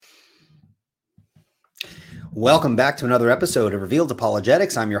Welcome back to another episode of Revealed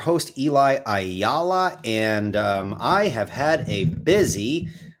Apologetics. I'm your host, Eli Ayala, and I have had a busy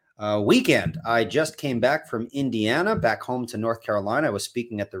weekend. I just came back from Indiana, back home to North Carolina. I was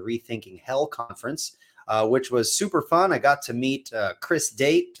speaking at the Rethinking Hell conference, which was super fun. I got to meet Chris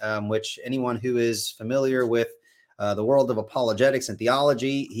Date, which anyone who is familiar with the world of apologetics and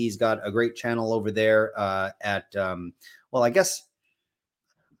theology, he's got a great channel over there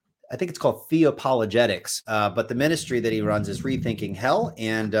I think it's called Theopologetics, but the ministry that he runs is Rethinking Hell.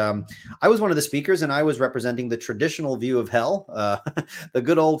 And I was one of the speakers, and I was representing the traditional view of hell, the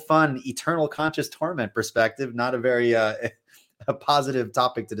good old fun, eternal conscious torment perspective, not a very a positive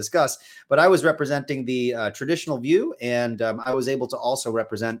topic to discuss, but I was representing the traditional view, and I was able to also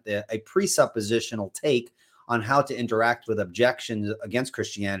represent a presuppositional take on how to interact with objections against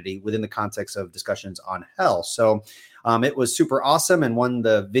Christianity within the context of discussions on hell. So it was super awesome. And when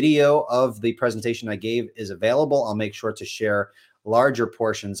the video of the presentation I gave is available, I'll make sure to share larger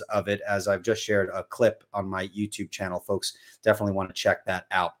portions of it, as I've just shared a clip on my YouTube channel. Folks definitely want to check that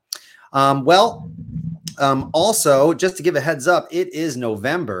out. Also, just to give a heads up, it is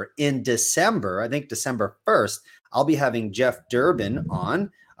November. In December, I think December 1st, I'll be having Jeff Durbin on,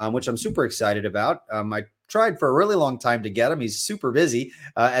 which I'm super excited about. I tried for a really long time to get him. He's super busy,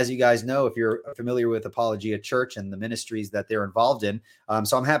 as you guys know, if you're familiar with Apologia Church and the ministries that they're involved in.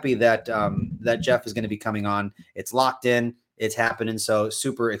 So I'm happy that that Jeff is going to be coming on. It's locked in. It's happening. So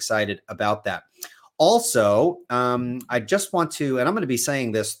super excited about that. Also, I just want to, and I'm going to be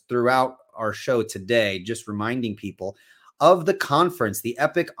saying this throughout our show today, just reminding people of the conference, the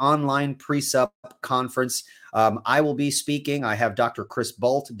Epic Online Precept Conference. I will be speaking. I have Dr. Chris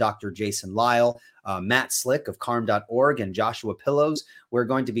Bolt, Dr. Jason Lyle, Matt Slick of carm.org, and Joshua Pillows. We're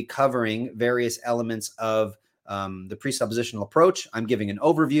going to be covering various elements of the presuppositional approach. I'm giving an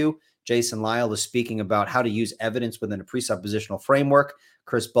overview. Jason Lyle is speaking about how to use evidence within a presuppositional framework.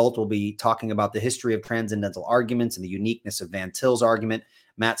 Chris Bolt will be talking about the history of transcendental arguments and the uniqueness of Van Til's argument.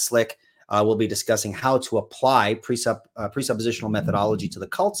 Matt Slick will be discussing how to apply presuppositional methodology to the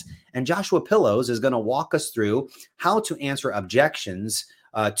cults. And Joshua Pillows is going to walk us through how to answer objections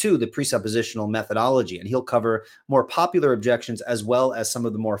to the presuppositional methodology. And he'll cover more popular objections as well as some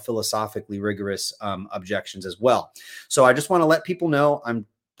of the more philosophically rigorous objections as well. So I just want to let people know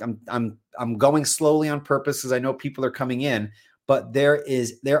I'm going slowly on purpose because I know people are coming in, but there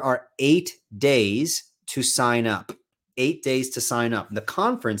are 8 days to sign up. 8 days to sign up. The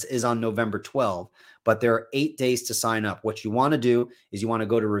conference is on November 12th, but there are 8 days to sign up. What you want to do is you want to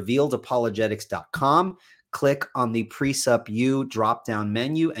go to revealedapologetics.com, click on the Precept U drop-down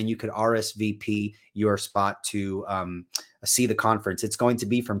menu, and you could RSVP your spot to see the conference. It's going to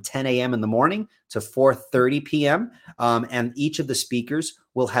be from 10 a.m. in the morning to 4:30 p.m. And each of the speakers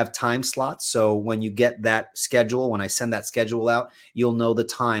will have time slots. So when you get that schedule, when I send that schedule out, you'll know the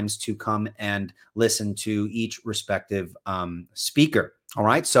times to come and listen to each respective speaker. All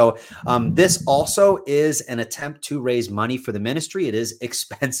right. So this also is an attempt to raise money for the ministry. It is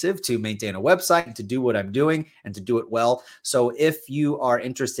expensive to maintain a website, to do what I'm doing, and to do it well. So if you are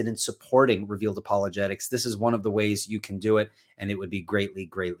interested in supporting Revealed Apologetics, this is one of the ways you can do it, and it would be greatly,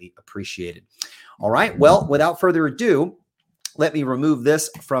 greatly appreciated. All right. Well, without further ado, let me remove this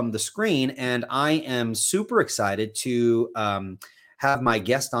from the screen. And I am super excited to have my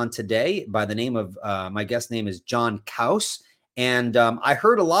guest on today. By the name of my guest name is John Kaus. And I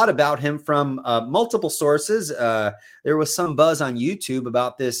heard a lot about him from multiple sources. There was some buzz on YouTube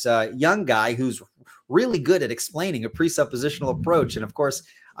about this young guy who's really good at explaining a presuppositional approach. And of course,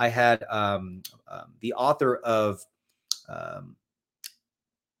 I had the author of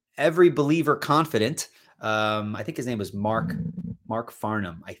Every Believer Confident. I think his name was Mark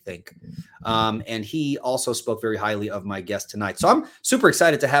Farnham, I think. And he also spoke very highly of my guest tonight. So I'm super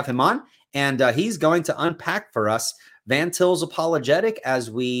excited to have him on. And he's going to unpack for us Van Til's apologetic as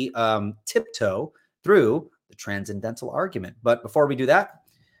we tiptoe through the transcendental argument. But before we do that,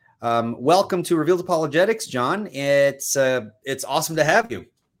 welcome to Revealed Apologetics, John. It's awesome to have you.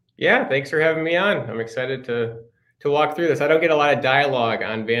 Yeah, thanks for having me on. I'm excited to walk through this. I don't get a lot of dialogue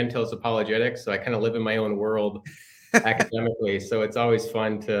on Van Til's apologetics, so I kind of live in my own world academically. So it's always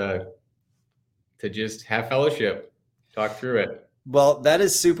fun to just have fellowship, talk through it. Well, that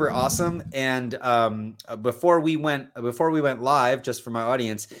is super awesome. And before we went live, just for my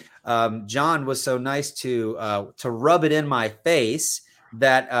audience, John was so nice to rub it in my face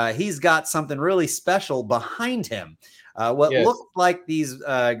that he's got something really special behind him. What looked like these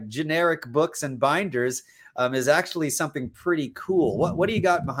generic books and binders is actually something pretty cool. What do you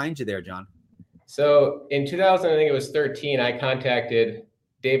got behind you there, John? So in 2013, I contacted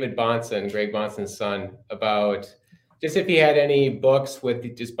David Bahnsen, Greg Bahnsen's son, about just if he had any books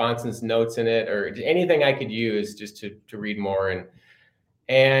with just Bahnsen's notes in it or anything I could use just to read more.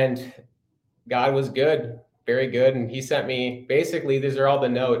 And God was good, very good. And he sent me, basically, these are all the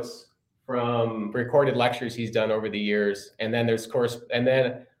notes from recorded lectures he's done over the years. And then there's and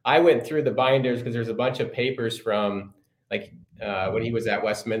then I went through the binders because there's a bunch of papers from when he was at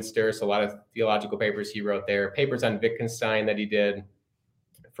Westminster. So a lot of theological papers he wrote there, papers on Wittgenstein that he did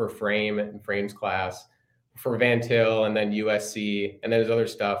for Frame and Frame's class, for Van Til, and then USC. And then there's other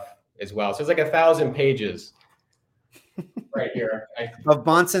stuff as well. So it's like 1,000 pages right here. Of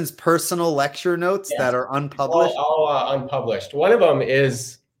Bahnsen's personal lecture notes that are unpublished? All unpublished. One of them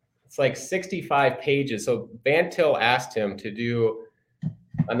it's like 65 pages. So Van Til asked him to do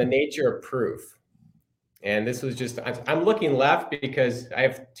on the nature of proof. And this was just, I'm looking left because I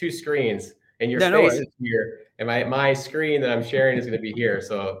have two screens and your face is here. And my screen that I'm sharing is going to be here.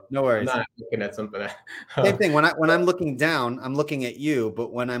 So no worries. I'm not looking at something. Same thing. When I'm looking down, I'm looking at you.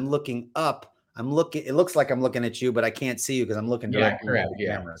 But when I'm looking up, it looks like I'm looking at you, but I can't see you because I'm looking directly at the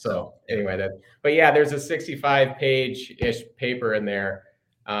camera. So anyway, there's a 65-page-ish paper in there.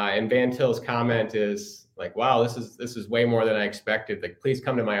 And Van Til's comment is like, wow, this is way more than I expected. Like, please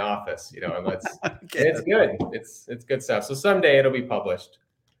come to my office, and let's, it's good. It's good stuff. So someday it'll be published.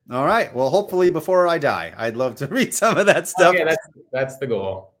 All right. Well, hopefully before I die, I'd love to read some of that stuff. Okay, that's the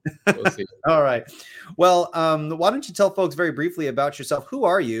goal. We'll see. All right. Well, why don't you tell folks very briefly about yourself? Who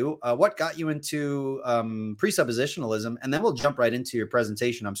are you? What got you into presuppositionalism? And then we'll jump right into your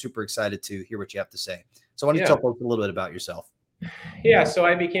presentation. I'm super excited to hear what you have to say. So why don't you tell folks a little bit about yourself? Yeah. So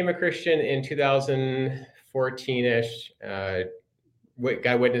I became a Christian in 2014-ish.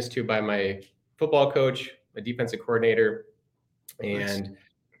 Got witnessed to by my football coach, my defensive coordinator, and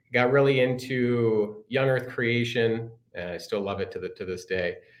got really into young earth creation. I still love it to this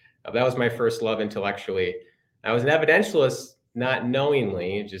day. That was my first love intellectually. I was an evidentialist, not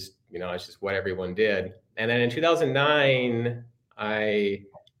knowingly, just, it's just what everyone did. And then in 2009, I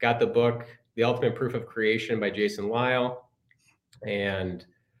got the book, The Ultimate Proof of Creation by Jason Lisle. And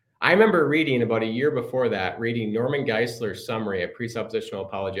I remember reading about a year before that, reading Norman Geisler's summary of presuppositional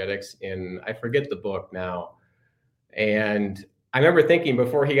apologetics I forget the book now. And I remember thinking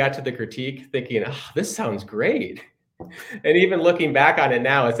before he got to the critique, oh, this sounds great. And even looking back on it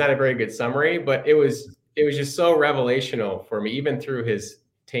now, it's not a very good summary, but it was just so revelational for me, even through his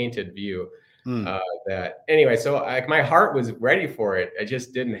tainted view. That anyway, so my heart was ready for it. I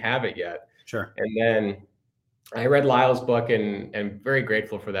just didn't have it yet. Sure. And then I read Lisle's book and very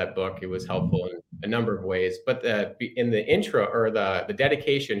grateful for that book. It was helpful in a number of ways. But in the intro or the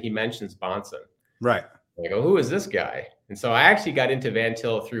dedication, he mentions Bahnsen. Right. I go, who is this guy? And so I actually got into Van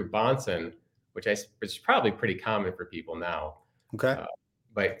Til through Bahnsen, which is probably pretty common for people now. Okay.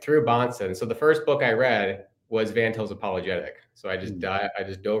 But through Bahnsen. So the first book I read was Van Til's Apologetic. So I just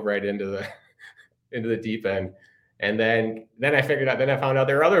dove right into the deep end. And then I figured out, then I found out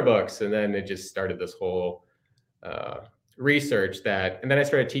there are other books. And then it just started this whole research and then I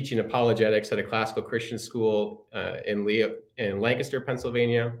started teaching apologetics at a classical Christian school in Lancaster,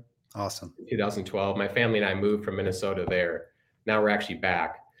 Pennsylvania. Awesome. 2012. My family and I moved from Minnesota there. Now we're actually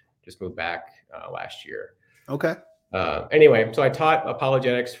back. Just moved back last year. Okay. Anyway, so I taught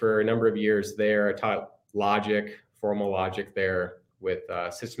apologetics for a number of years there. I taught formal logic there with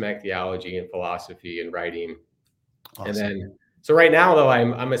systematic theology and philosophy and writing. Awesome. And then, so right now though,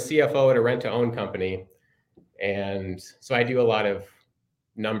 I'm a CFO at a rent-to-own company. And so I do a lot of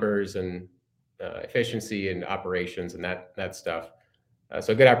numbers and efficiency and operations and that stuff.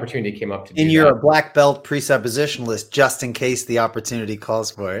 So a good opportunity came up to do. And you're a black belt presuppositionalist, just in case the opportunity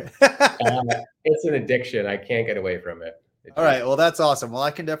calls for it. It's an addiction. I can't get away from it. All right. Well, that's awesome. Well,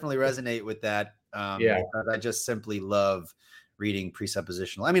 I can definitely resonate with that. Yeah. I just simply love reading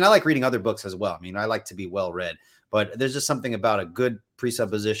presuppositional. I mean, I like reading other books as well. I mean, I like to be well read, but there's just something about a good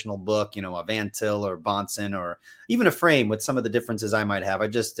presuppositional book, a Van Til or Bahnsen or even a Frame with some of the differences I might have.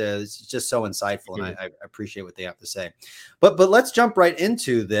 It's just so insightful, and I appreciate what they have to say. But let's jump right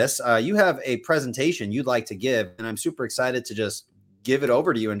into this. You have a presentation you'd like to give, and I'm super excited to just give it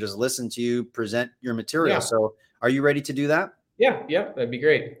over to you and just listen to you present your material. Yeah. So are you ready to do that? Yeah, that'd be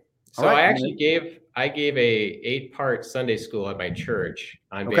great. So right. I gave a 8-part Sunday school at my church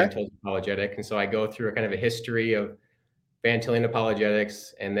on Van Til's apologetic. And so I go through a kind of a history of Van Tilian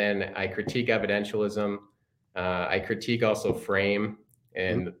apologetics, and then I critique evidentialism. I critique also Frame,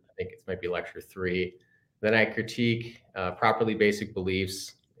 and I think it might be lecture 3. Then I critique properly basic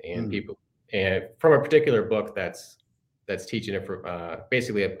beliefs and people, and from a particular book that's teaching it for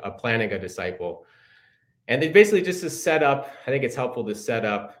basically a planning a disciple. And they basically just to set up, I think it's helpful to set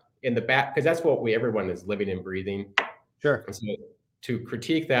up in the back, because that's what everyone is living and breathing. Sure. And so to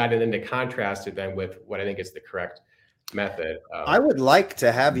critique that and then to contrast it then with what I think is the correct method. I would like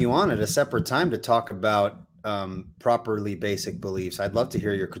to have you on at a separate time to talk about properly basic beliefs. I'd love to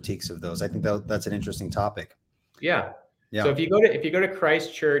hear your critiques of those. I think that's an interesting topic. Yeah. Yeah. So if you go to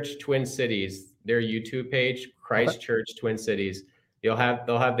Christ Church Twin Cities, their YouTube page, Christ Church Twin Cities, they'll have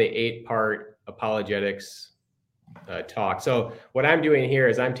the 8-part apologetics talk. So what I'm doing here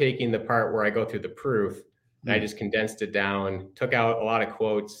is I'm taking the part where I go through the proof and I just condensed it down, took out a lot of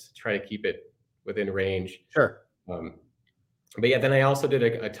quotes, try to keep it within range. Sure. But yeah, then I also did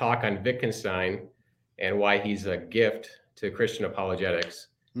a talk on Wittgenstein and why he's a gift to Christian apologetics.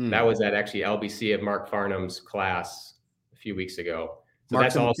 That was at actually LBC at Mark Farnham's class a few weeks ago. So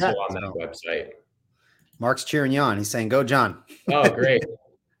Mark's that's also on that website. Mark's cheering you on. He's saying, "Go, John." Oh, great.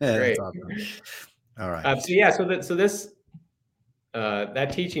 Yeah, great. Awesome. All right.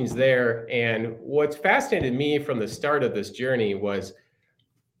 That teaching's there. And what's fascinated me from the start of this journey was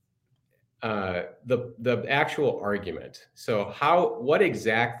the actual argument. So what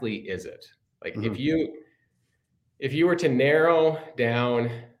exactly is it? Like if you were to narrow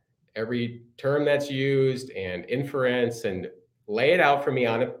down every term that's used and inference and lay it out for me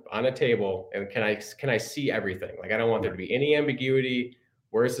on a table, and can I see everything? Like I don't want there to be any ambiguity.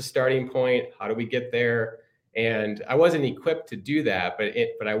 Where's the starting point? How do we get there? And I wasn't equipped to do that,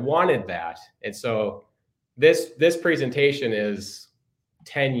 but I wanted that. And so this presentation is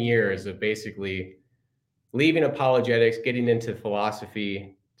 10 years of basically leaving apologetics, getting into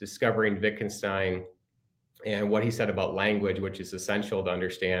philosophy, discovering Wittgenstein and what he said about language, which is essential to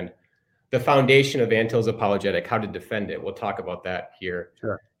understand the foundation of Van Til's apologetic, how to defend it. We'll talk about that here.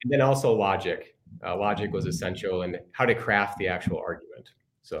 Sure. And then also logic. Logic was essential and how to craft the actual argument.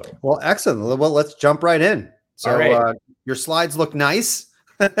 So, well, excellent. Well, let's jump right in. So right. Your slides look nice.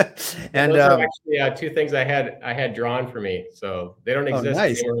 And those are actually 2 things I had drawn for me. So they don't exist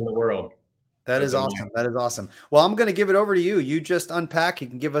anywhere in the world. That is awesome. That is awesome. Well, I'm going to give it over to you. You just unpack. You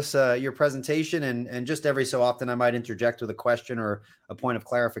can give us your presentation, and just every so often I might interject with a question or a point of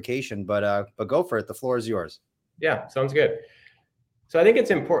clarification. But go for it. The floor is yours. Yeah, sounds good. So I think it's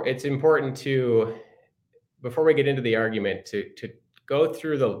important to, before we get into the argument, to go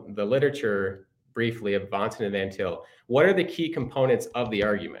through the literature briefly of Bahnsen and Van Til. What are the key components of the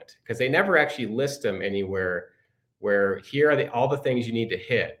argument? Because they never actually list them anywhere where here are all the things you need to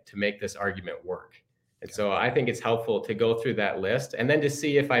hit to make this argument work. And so I think it's helpful to go through that list and then to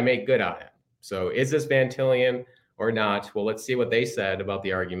see if I make good on it. So is this Van Tilian or not? Well, let's see what they said about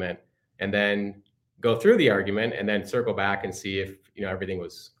the argument and then go through the argument and then circle back and see if everything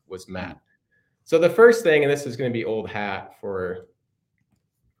was met. So the first thing, and this is going to be old hat for,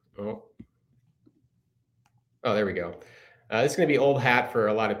 there we go. This is going to be old hat for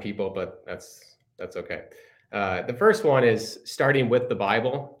a lot of people, but that's okay. The first one is starting with the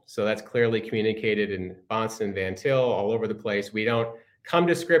Bible. So that's clearly communicated in Bahnsen and Van Til all over the place. We don't come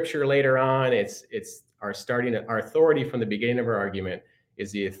to Scripture later on. It's our authority from the beginning of our argument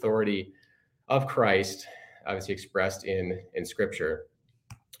is the authority of Christ, obviously expressed in Scripture.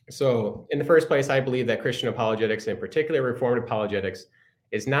 So in the first place, I believe that Christian apologetics, in particular Reformed apologetics,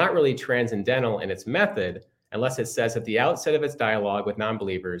 is not really transcendental in its method, unless it says at the outset of its dialogue with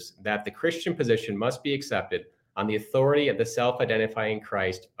non-believers that the Christian position must be accepted on the authority of the self-identifying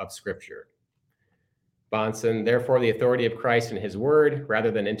Christ of Scripture. Bahnsen, therefore, the authority of Christ and his word,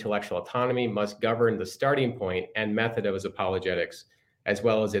 rather than intellectual autonomy, must govern the starting point and method of his apologetics, as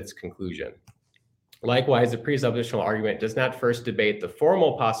well as its conclusion. Likewise, the presuppositional argument does not first debate the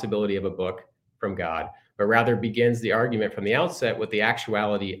formal possibility of a book from God, but rather begins the argument from the outset with the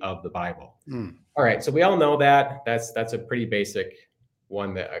actuality of the Bible. All right, so we all know that. That's a pretty basic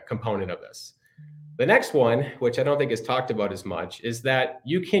one, a component of this. The next one, which I don't think is talked about as much, is that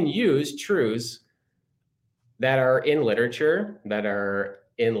you can use truths that are in literature, that are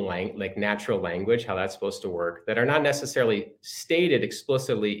in like natural language, how that's supposed to work, that are not necessarily stated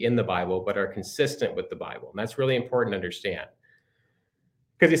explicitly in the Bible, but are consistent with the Bible. And that's really important to understand.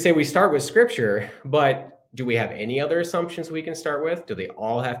 Because they say we start with Scripture, but do we have any other assumptions we can start with? Do they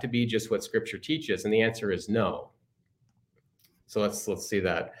all have to be just what Scripture teaches? And the answer is no. So let's see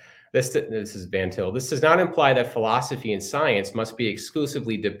that. This is Van Til. This does not imply that philosophy and science must be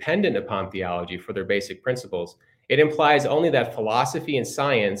exclusively dependent upon theology for their basic principles. It implies only that philosophy and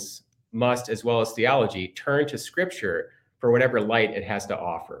science must, as well as theology, turn to Scripture for whatever light it has to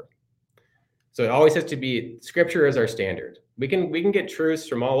offer. So it always has to be, Scripture is our standard. We can get truths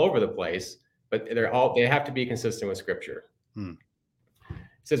from all over the place, but they have to be consistent with Scripture. It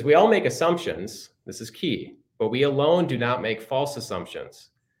says we all make assumptions. This is key. But we alone do not make false assumptions.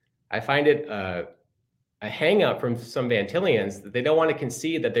 I find it a hang up from some Van Tillians that they don't want to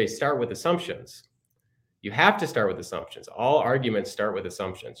concede that they start with assumptions. You have to start with assumptions. All arguments start with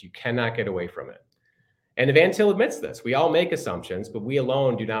assumptions. You cannot get away from it. And Van Til admits this. We all make assumptions, but we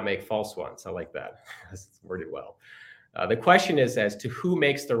alone do not make false ones. I like that. That's worded well. The question is as to who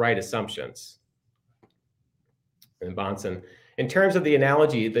makes the right assumptions. And Bahnsen, in terms of the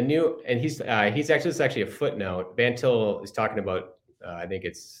analogy, the new, and he's actually, it's actually a footnote. Van Til is talking about, I think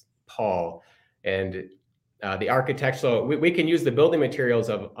it's Paul, and the architectural, we can use the building materials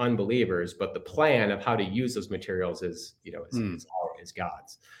of unbelievers, but the plan of how to use those materials is, is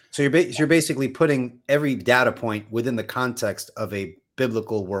God's. So you're basically putting every data point within the context of a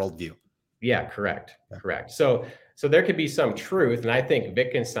biblical worldview. Yeah, correct. So there could be some truth, and I think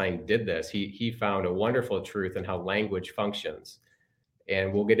Wittgenstein did this. He found a wonderful truth in how language functions,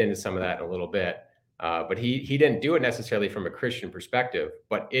 and we'll get into some of that in a little bit. But he didn't do it necessarily from a Christian perspective,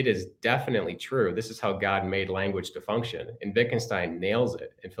 but it is definitely true. This is how God made language to function, and Wittgenstein nails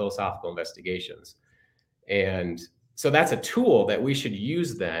it in Philosophical Investigations. And so that's a tool that we should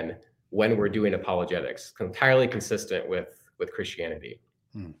use then when we're doing apologetics, entirely consistent with Christianity.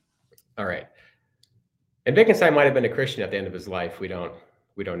 All right. And Wittgenstein might have been a Christian at the end of his life. We don't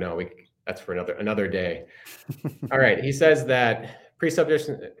know. That's for another day. All right. He says that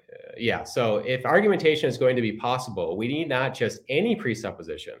presupposition. So if argumentation is going to be possible, we need not just any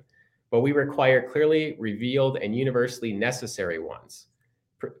presupposition, but we require clearly revealed and universally necessary ones,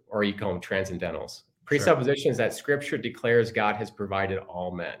 or you call them transcendentals. Presuppositions that Scripture declares God has provided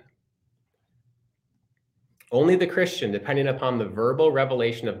all men. Only the Christian, depending upon the verbal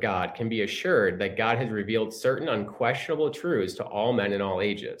revelation of God, can be assured that God has revealed certain unquestionable truths to all men in all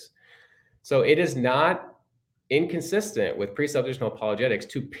ages. So it is not inconsistent with presuppositional apologetics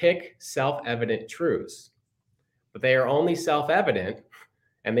to pick self-evident truths, but they are only self-evident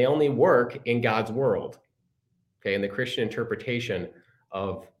and they only work in God's world, okay, in the Christian interpretation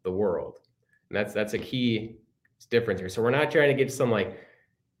of the world. And that's a key difference here. So we're not trying to get some like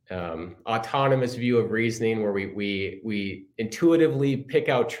autonomous view of reasoning where we intuitively pick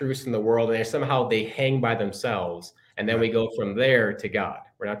out truths in the world and somehow they hang by themselves, and then we go from there to God.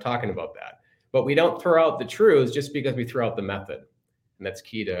 We're not talking about that. But we don't throw out the truths just because we throw out the method. And that's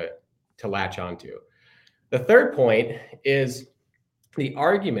key to latch onto. The third point is the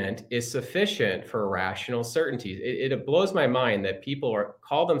argument is sufficient for rational certainty. It blows my mind that people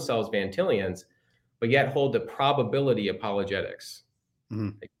call themselves Van Tillians, but yet hold to probability apologetics.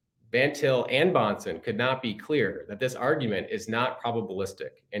 Like Van Til and Bahnsen could not be clear that this argument is not probabilistic.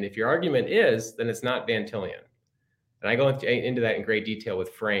 And if your argument is, then it's not Van Tillian. And I go into that in great detail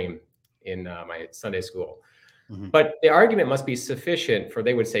with Frame in my Sunday school. But the argument must be sufficient for,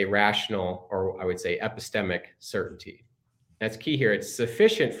 they would say, rational, or I would say epistemic certainty. That's key here. It's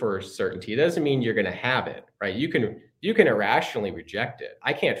sufficient for certainty. It doesn't mean you're going to have it, right? You can irrationally reject it.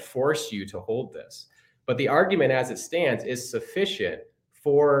 I can't force you to hold this. But the argument as it stands is sufficient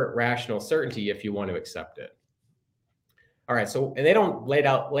for rational certainty if you want to accept it. All right, so, and they don't lay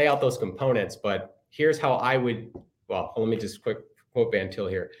out those components, but here's how I would, well, let me just quick quote Van Til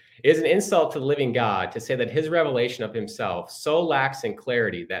here. It is an insult to the living God to say that his revelation of himself so lacks in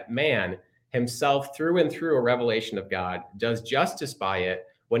clarity that man himself, through and through a revelation of God, does justice by it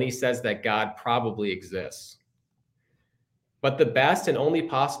when he says that God probably exists. But the best and only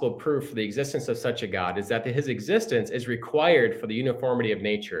possible proof for the existence of such a God is that his existence is required for the uniformity of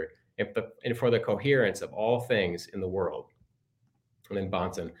nature and for the coherence of all things in the world. And then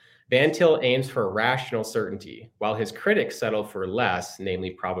Bahnsen, Van Til aims for rational certainty, while his critics settle for less,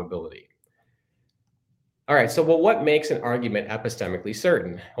 namely probability. All right, so what makes an argument epistemically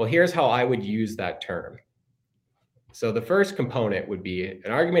certain? Well, here's how I would use that term. So the first component would be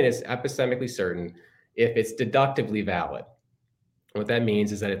an argument is epistemically certain if it's deductively valid. What that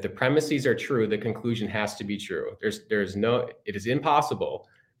means is that if the premises are true, the conclusion has to be true. It is impossible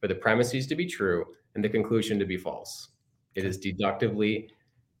for the premises to be true and the conclusion to be false. It is deductively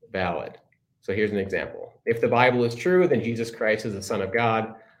valid. So here's an example. If the Bible is true, then Jesus Christ is the Son of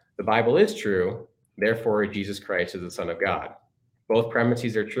God. The Bible is true, therefore Jesus Christ is the Son of God. Both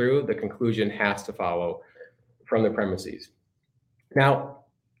premises are true. The conclusion has to follow from the premises. Now,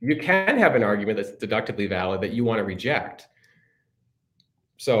 you can have an argument that's deductively valid that you want to reject.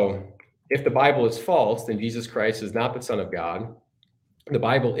 So if the Bible is false, then Jesus Christ is not the Son of God. The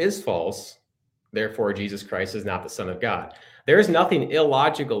Bible is false, therefore Jesus Christ is not the Son of God. There is nothing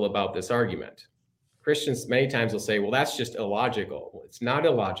illogical about this argument. Christians many times will say, well, that's just illogical. Well, it's not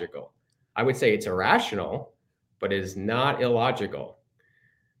illogical. I would say it's irrational, but it is not illogical.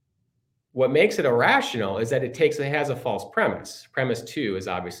 What makes it irrational is that it has a false premise. Premise 2 is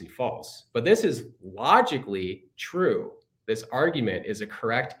obviously false, but this is logically true. This argument is a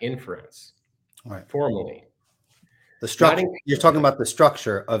correct inference, right, formally. The structure, you're talking about the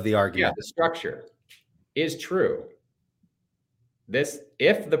structure of the argument. Yeah, the structure is true.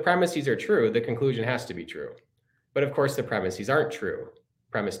 If the premises are true, the conclusion has to be true. But of course, the premises aren't true.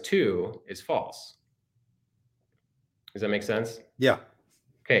 Premise 2 is false. Does that make sense? Yeah.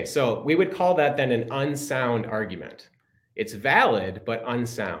 Okay, so we would call that then an unsound argument. It's valid, but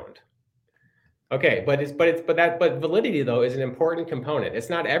unsound. Okay, but validity though is an important component. It's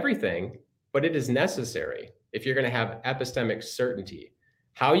not everything, but it is necessary if you're going to have epistemic certainty.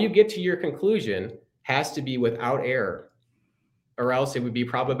 How you get to your conclusion has to be without error, or else it would be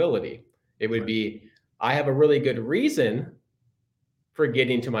probability. It would be, I have a really good reason for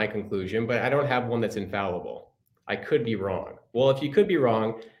getting to my conclusion, but I don't have one that's infallible. I could be wrong. Well, if you could be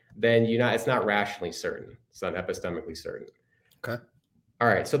wrong, then it's not rationally certain. It's not epistemically certain. Okay. All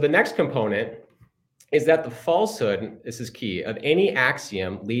right. So the next component is that the falsehood, this is key, of any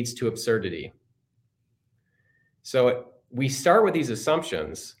axiom leads to absurdity. So we start with these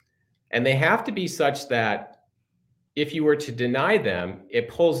assumptions, and they have to be such that if you were to deny them, it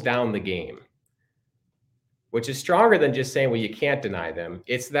pulls down the game, which is stronger than just saying, well, you can't deny them.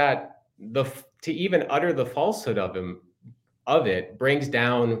 It's that to even utter the falsehood of it brings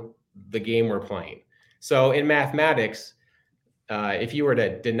down the game we're playing. So in mathematics, if you were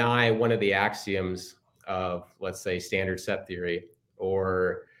to deny one of the axioms of, let's say, standard set theory,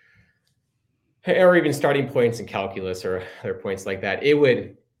 or even starting points in calculus or other points like that, it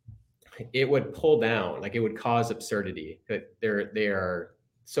would pull down, like it would cause absurdity. That they are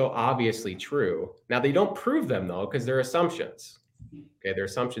so obviously true. Now they don't prove them though, because they're assumptions. Okay, they're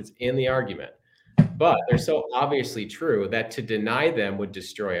assumptions in the argument, but they're so obviously true that to deny them would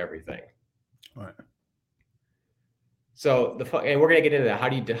destroy everything. All right. So and we're going to get into that. How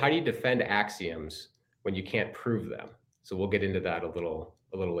do you defend axioms when you can't prove them? So we'll get into that a little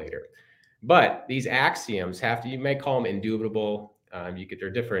later. But these axioms you may call them indubitable. There are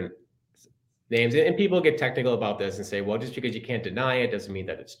different names, and people get technical about this and say, well, just because you can't deny it doesn't mean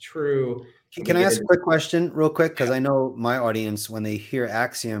that it's true. Can I ask a quick question real quick? Because I know my audience, when they hear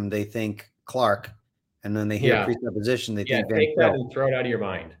axiom, they think Clark, and then they hear presupposition, they think take that and throw it out of your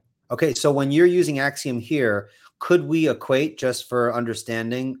mind. Okay, so when you're using axiom here, could we equate, just for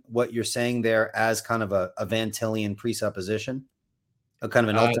understanding, what you're saying there as kind of a Van Tillian presupposition? A kind of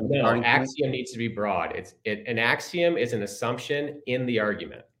an ultimate starting point? Axiom needs to be broad. An axiom is an assumption in the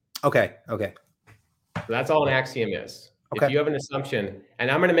argument. Okay. So that's all an axiom is. Okay. If you have an assumption, and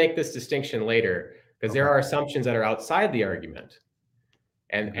I'm going to make this distinction later, because there are assumptions that are outside the argument.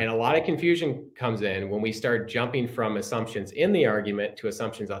 And a lot of confusion comes in when we start jumping from assumptions in the argument to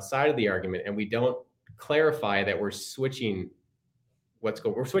assumptions outside of the argument, and we don't clarify that we're switching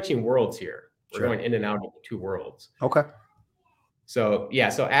worlds here. We're going in and out of two worlds. Okay. So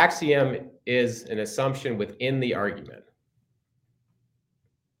axiom is an assumption within the argument.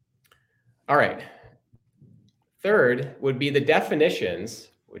 All right. Third would be the definitions,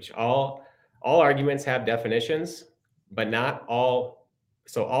 which all arguments have definitions, but not all.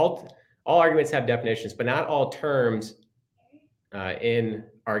 So all arguments have definitions, but not all terms in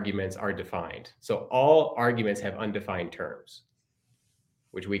arguments are defined. So all arguments have undefined terms,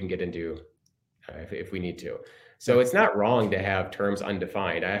 which we can get into if we need to. So it's not wrong to have terms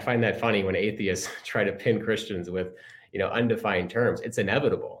undefined. I find that funny when atheists try to pin Christians with, undefined terms. It's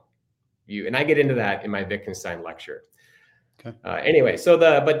inevitable. And I get into that in my Wittgenstein lecture. Okay. Anyway,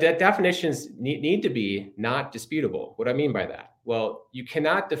 but the definitions need to be not disputable. What do I mean by that? Well, you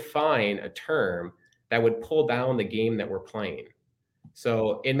cannot define a term that would pull down the game that we're playing.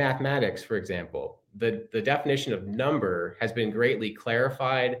 So in mathematics, for example, the definition of number has been greatly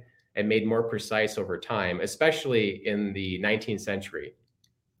clarified and made more precise over time, especially in the 19th century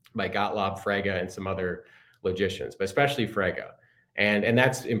by Gottlob Frege and some other logicians, but especially Frege. And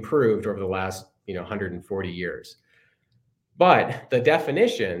that's improved over the last 140 years. But the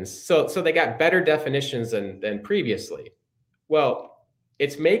definitions, so they got better definitions than previously. Well,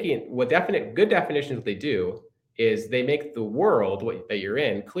 it's making good definitions, what they do is they make the world that you're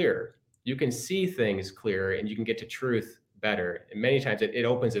in clearer. You can see things clearer and you can get to truth better. And many times it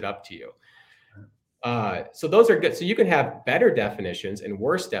opens it up to you. So those are good. So you can have better definitions and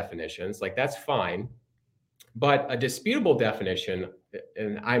worse definitions, like that's fine. But a disputable definition,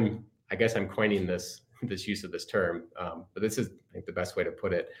 and I guess I'm coining this use of this term, but this is, I think, the best way to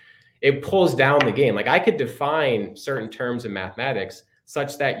put it. It pulls down the game. Like I could define certain terms in mathematics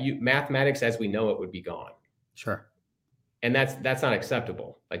such that mathematics as we know it would be gone. Sure. And that's not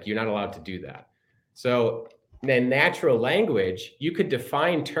acceptable. Like, you're not allowed to do that. So in natural language, you could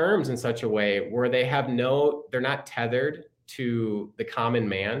define terms in such a way where they're not tethered to the common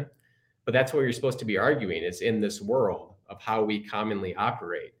man, but that's what you're supposed to be arguing, is in this world of how we commonly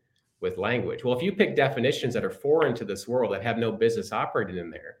operate with language. Well, if you pick definitions that are foreign to this world, that have no business operating in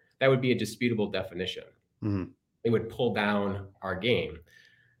there, that would be a disputable definition. Mm-hmm. It would pull down our game.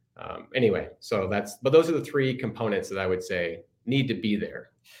 Anyway, but those are the three components that I would say need to be there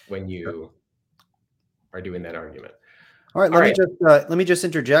when you are doing that argument. All right, let me just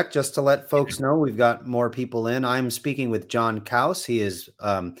interject just to let folks know we've got more people in. I'm speaking with John Kaus. He is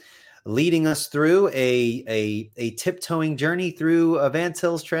leading us through a tiptoeing journey through Van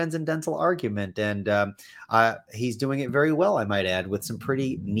Til's transcendental argument, and he's doing it very well, I might add, with some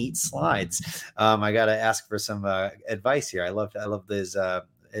pretty neat slides. I got to ask for some advice here. I love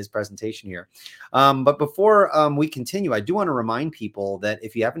his presentation here. But before we continue, I do want to remind people that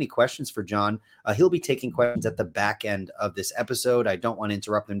if you have any questions for John, he'll be taking questions at the back end of this episode. I don't want to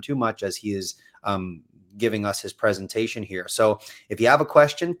interrupt him too much as he is giving us his presentation here. So if you have a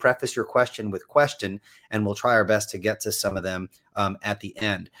question, preface your question with question, and we'll try our best to get to some of them at the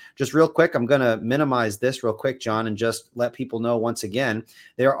end. Just real quick, I'm going to minimize this real quick, John, and just let people know once again,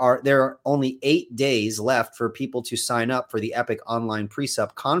 there are only 8 days left for people to sign up for the Epic Online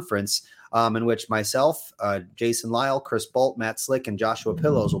Precept Conference, in which myself, Jason Lyle, Chris Bolt, Matt Slick, and Joshua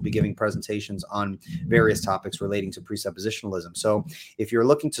Pillows will be giving presentations on various topics relating to presuppositionalism. So if you're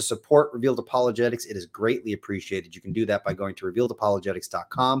looking to support Revealed Apologetics, it is greatly appreciated. You can do that by going to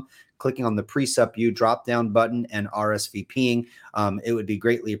revealedapologetics.com, clicking on the Precept View drop-down button, and RSVPing. It would be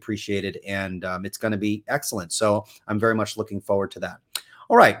greatly appreciated, and it's going to be excellent. So I'm very much looking forward to that.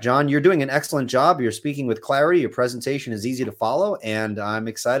 All right, John, you're doing an excellent job. You're speaking with clarity. Your presentation is easy to follow, and I'm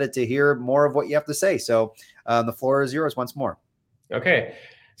excited to hear more of what you have to say. So the floor is yours once more. Okay.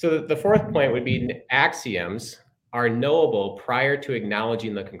 So the fourth point would be axioms are knowable prior to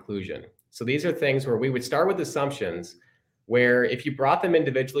acknowledging the conclusion. So these are things where we would start with assumptions where if you brought them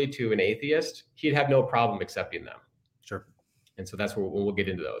individually to an atheist, he'd have no problem accepting them. Sure. And so that's where we'll get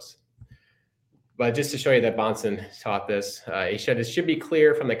into those. But just to show you that Bahnsen taught this, he said it should be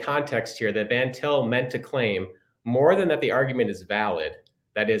clear from the context here that Van Til meant to claim more than that the argument is valid,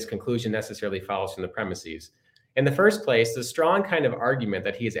 that is, conclusion necessarily follows from the premises. In the first place, the strong kind of argument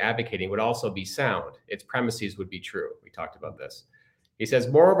that he is advocating would also be sound. Its premises would be true. We talked about this. He says,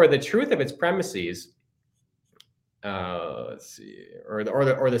 moreover, the truth of its premises, or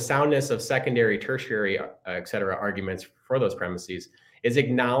the soundness of secondary, tertiary, et cetera, arguments for those premises is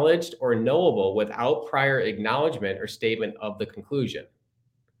acknowledged or knowable without prior acknowledgement or statement of the conclusion.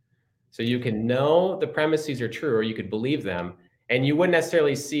 So you can know the premises are true, or you could believe them, and you wouldn't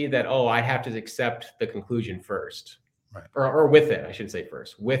necessarily see that, oh, I have to accept the conclusion first. Right. Or with it, I should say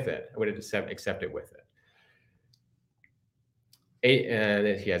first. With it, I would accept it with it. And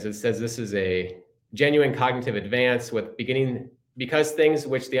it says this is a genuine cognitive advance because things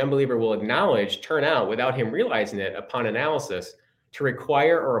which the unbeliever will acknowledge turn out, without him realizing it upon analysis, to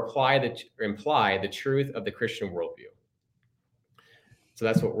require or imply the truth of the Christian worldview. So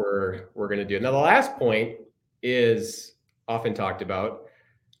that's what we're going to do. Now, the last point is often talked about.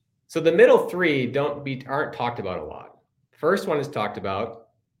 So the middle three aren't talked about a lot. First one is talked about,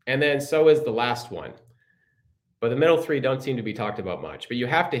 and then so is the last one. But the middle three don't seem to be talked about much. But you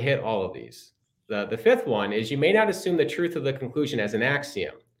have to hit all of these. The fifth one is you may not assume the truth of the conclusion as an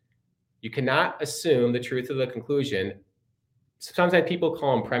axiom. You cannot assume the truth of the conclusion. Sometimes people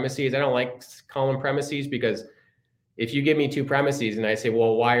call them premises. I don't like calling them premises because if you give me two premises and I say,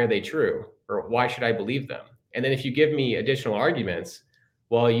 well, why are they true? Or why should I believe them? And then if you give me additional arguments,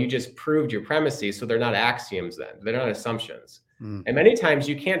 well, you just proved your premises. So they're not axioms then. They're not assumptions. And many times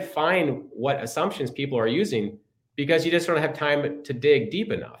you can't find what assumptions people are using because you just don't have time to dig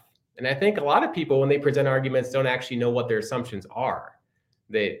deep enough. And I think a lot of people, when they present arguments, don't actually know what their assumptions are.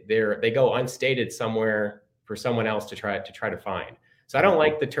 They go unstated somewhere for someone else to try to find. So I don't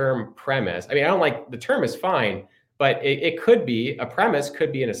like the term premise. I mean, I don't like the term is fine, but it could be a premise,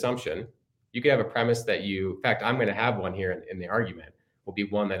 could be an assumption. You could have a premise that in fact, I'm going to have one here in the argument, will be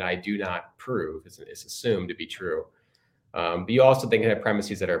one that I do not prove. It's assumed to be true. But you also think have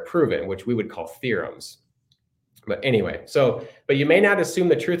premises that are proven, which we would call theorems. But anyway, but you may not assume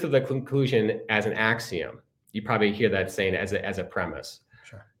the truth of the conclusion as an axiom. You probably hear that saying as a premise.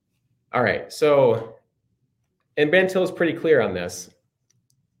 Sure. All right. So, and Van Til is pretty clear on this.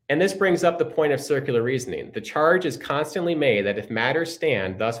 And this brings up the point of circular reasoning. The charge is constantly made that if matters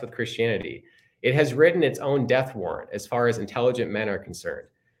stand, thus with Christianity, it has written its own death warrant as far as intelligent men are concerned.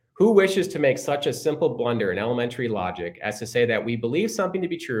 Who wishes to make such a simple blunder in elementary logic as to say that we believe something to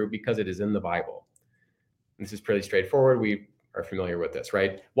be true because it is in the Bible? This is pretty straightforward. We are familiar with this,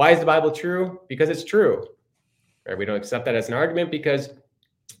 right? Why is the Bible true? Because it's true. Right? We don't accept that as an argument because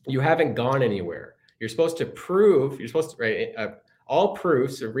you haven't gone anywhere. You're supposed to prove, right? All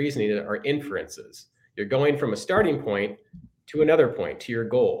proofs of reasoning are inferences. You're going from a starting point to another point, to your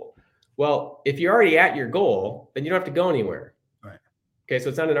goal. Well, if you're already at your goal, then you don't have to go anywhere. Right. Okay, so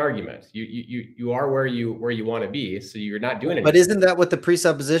it's not an argument. You are where you want to be, so you're not doing anything. But isn't that what the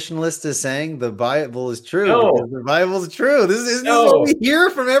presuppositionalist is saying? The Bible is true. No. The Bible is true. This what we hear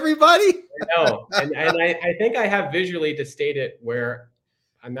from everybody. No, and I think I have visually to state it where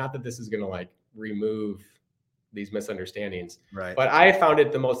I'm not that this is going to like remove these misunderstandings, right? But I found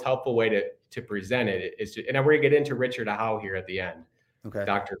it the most helpful way to present it is to, and we're going to get into Richard Howe here at the end. Okay.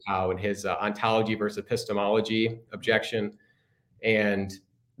 Dr. Howe and his ontology versus epistemology objection. And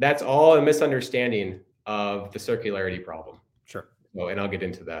that's all a misunderstanding of the circularity problem. Sure. So, and I'll get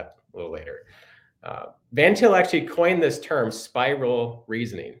into that a little later. Van Til actually coined this term spiral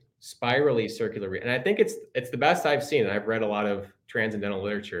reasoning, spirally circular. And I think it's the best I've seen. And I've read a lot of transcendental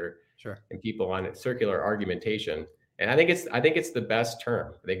literature and people on circular argumentation. And I think it's the best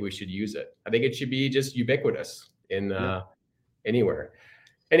term. I think we should use it. I think it should be just ubiquitous in anywhere.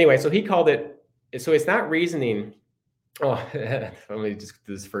 Anyway, so he called it, so it's not reasoning. Oh, let me just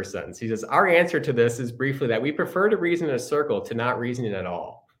do this first sentence. He says, our answer to this is briefly that we prefer to reason in a circle to not reasoning at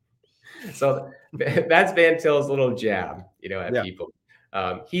all. So that's Van Til's little jab, at people.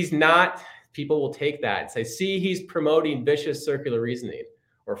 He's not, people will take that and say, see, he's promoting vicious circular reasoning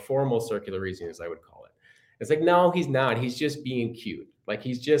or formal circular reasoning, as I would call it. It's like, no, he's not. He's just being cute. Like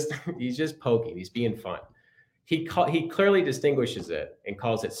he's just poking. He's being fun. He clearly distinguishes it and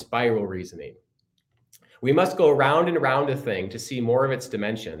calls it spiral reasoning. We must go round and round a thing to see more of its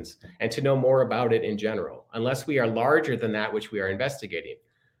dimensions and to know more about it in general, unless we are larger than that which we are investigating.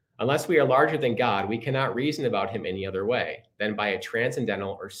 Unless we are larger than God, we cannot reason about him any other way than by a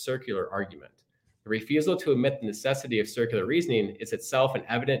transcendental or circular argument. The refusal to admit the necessity of circular reasoning is itself an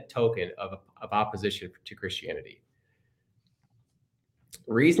evident token of opposition to Christianity.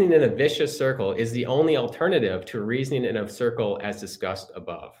 Reasoning in a vicious circle is the only alternative to reasoning in a circle as discussed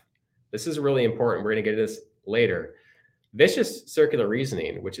above. This is really important. We're going to get to this later. Vicious circular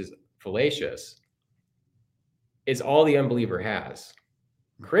reasoning, which is fallacious, is all the unbeliever has.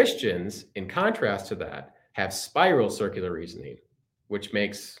 Christians, in contrast to that, have spiral circular reasoning, which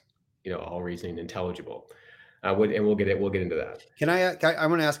makes all reasoning intelligible. And we'll get into that. I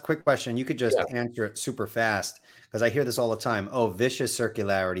want to ask a quick question. You could just answer it super fast because I hear this all the time. Oh, vicious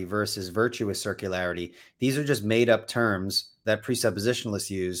circularity versus virtuous circularity. These are just made up terms that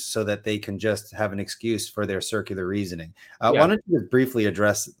presuppositionalists use so that they can just have an excuse for their circular reasoning. Why don't you just briefly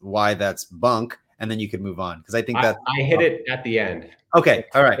address why that's bunk, and then you can move on? Because I think that I hit it at the end. Okay,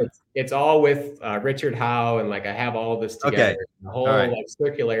 all right. It's all with Richard Howe, and I have all this together. Okay. The whole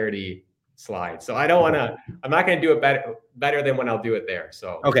circularity slide. So I don't want to. I'm not going to do it better than when I'll do it there.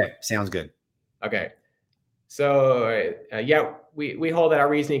 So okay, sounds good. Okay. So we hold that our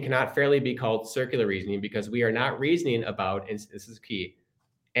reasoning cannot fairly be called circular reasoning because we are not reasoning about, and this is key,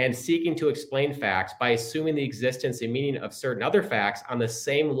 and seeking to explain facts by assuming the existence and meaning of certain other facts on the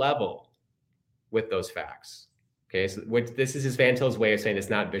same level with those facts. Okay, so this is Van Til's way of saying it's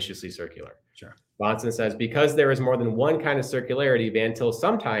not viciously circular. Sure. Bahnsen says, because there is more than one kind of circularity, Van Til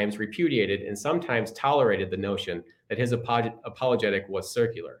sometimes repudiated and sometimes tolerated the notion that his apologetic was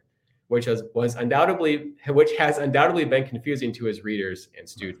circular, which has undoubtedly been confusing to his readers and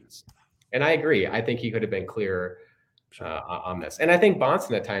students. And I agree. I think he could have been clearer on this. And I think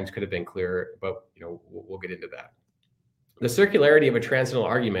Bahnsen at times could have been clearer, but we'll get into that. The circularity of a transcendental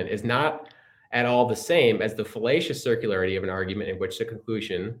argument is not at all the same as the fallacious circularity of an argument in which the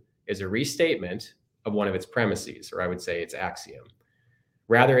conclusion is a restatement of one of its premises, or I would say its axiom.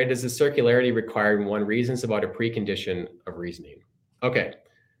 Rather, it is the circularity required when one reasons about a precondition of reasoning. Okay,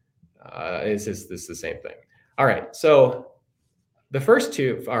 this is the same thing. All right, so the first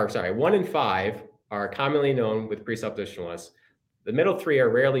two, 1 and 5 are commonly known with presuppositionalists. The middle three are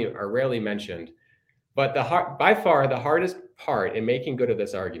rarely mentioned, but by far the hardest part in making good of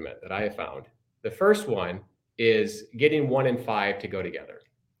this argument that I have found, the first one is getting 1 and 5 to go together.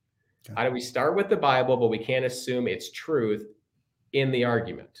 Okay. How do we start with the Bible, but we can't assume its truth in the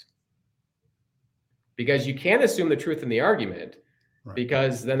argument? Because you can't assume the truth in the argument, right,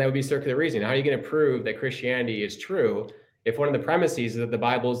 because then that would be circular reasoning. How are you going to prove that Christianity is true if one of the premises is that the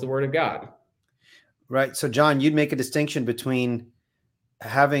Bible is the Word of God? Right. So, John, you'd make a distinction between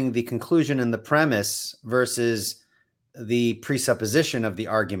having the conclusion and the premise versus the presupposition of the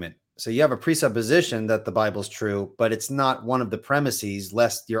argument. So you have a presupposition that the Bible's true, but it's not one of the premises,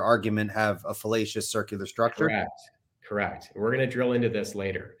 lest your argument have a fallacious circular structure. Correct. We're going to drill into this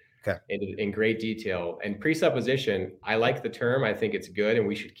later. Okay. In great detail. And presupposition, I like the term. I think it's good and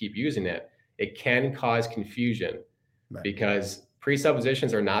we should keep using it. It can cause confusion because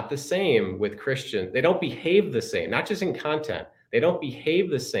presuppositions are not the same with Christians. They don't behave the same, not just in content. They don't behave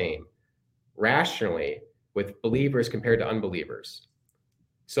the same rationally with believers compared to unbelievers.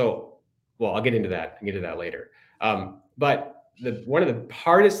 So, well, I'll get into that. I'll get into that later. But one of the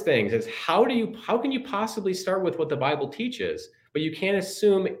hardest things is how can you possibly start with what the Bible teaches, but you can't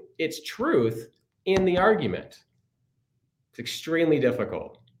assume its truth in the argument? It's extremely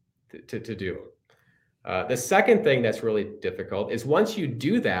difficult to do. The second thing that's really difficult is once you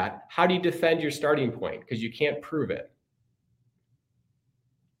do that, how do you defend your starting point? Because you can't prove it.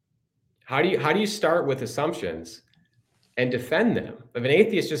 How do you start with assumptions and defend them? If an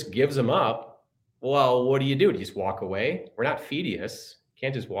atheist just gives them up, well, what do? Do you just walk away? We're not Phidias.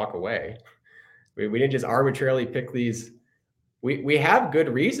 Can't just walk away. We didn't just arbitrarily pick these. We have good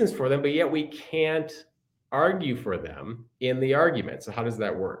reasons for them, but yet we can't argue for them in the argument. So how does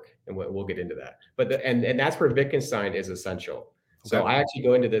that work? And we'll get into that. But and that's where Wittgenstein is essential. Okay. So I actually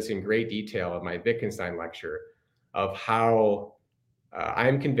go into this in great detail in my Wittgenstein lecture of how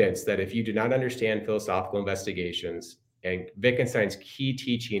I'm convinced that if you do not understand philosophical investigations and Wittgenstein's key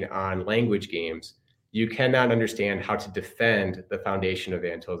teaching on language games, you cannot understand how to defend the foundation of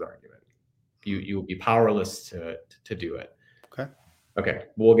Van Til's argument. You will be powerless to do it. Okay.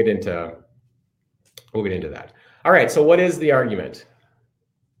 We'll get into that. All right. So what is the argument?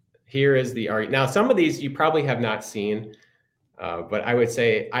 Here is the argument. Now, some of these you probably have not seen, but I would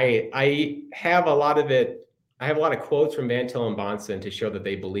say I have a lot of it. I have a lot of quotes from Van Til and Bahnsen to show that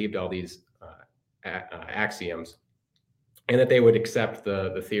they believed all these axioms and that they would accept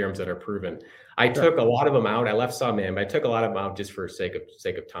the theorems that are proven. I took a lot of them out. I left some in, but I took a lot of them out just for sake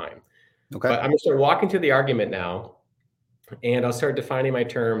of time. Okay. But I'm going to start walking through the argument now, and I'll start defining my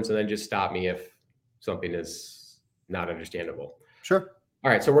terms, and then just stop me if something is not understandable. Sure.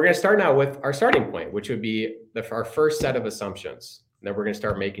 All right. So we're going to start now with our starting point, which would be our first set of assumptions. And then we're going to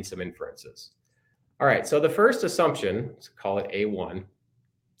start making some inferences. All right. So the first assumption, let's call it A1,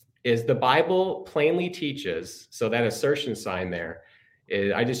 is the Bible plainly teaches. So that assertion sign there,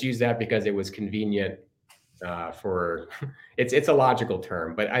 I just use that because it was convenient for it's a logical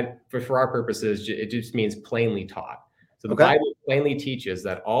term, but for our purposes, it just means plainly taught. So the Bible plainly teaches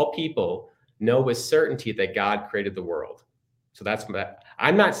that all people know with certainty that God created the world. So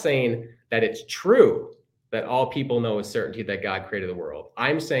I'm not saying that it's true that all people know with certainty that God created the world.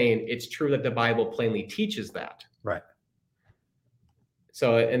 I'm saying it's true that the Bible plainly teaches that. Right.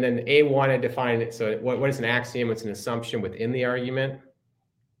 So, and then A1, I define it. So what is an axiom? It's an assumption within the argument.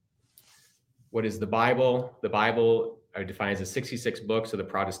 What is the Bible? The Bible I define as 66 books of the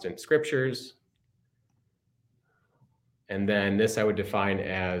Protestant scriptures. And then this I would define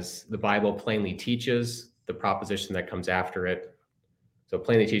as the Bible plainly teaches the proposition that comes after it. So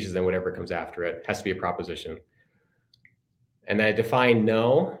plainly teaches, then whatever comes after it has to be a proposition. And I define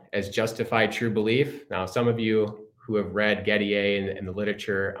know as justified true belief. Now, some of you who have read Gettier and the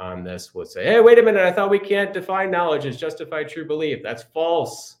literature on this will say, hey, wait a minute, I thought we can't define knowledge as justified true belief. That's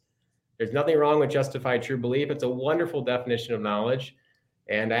false. There's nothing wrong with justified true belief. It's a wonderful definition of knowledge.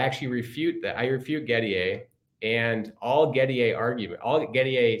 And I actually refute that. I refute Gettier and all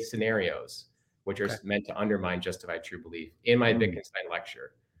Gettier scenarios, which are meant to undermine justified true belief in my Wittgenstein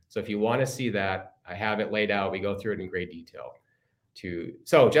lecture. So if you want to see that, I have it laid out. We go through it in great detail.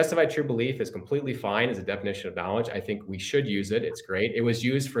 So justified true belief is completely fine as a definition of knowledge. I think we should use it. It's great. It was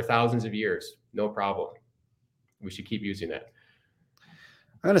used for thousands of years. No problem. We should keep using it.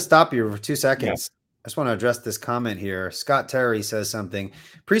 I'm going to stop you for 2 seconds. Yeah. I just want to address this comment here. Scott Terry says something.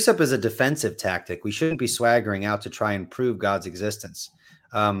 Precept is a defensive tactic. We shouldn't be swaggering out to try and prove God's existence.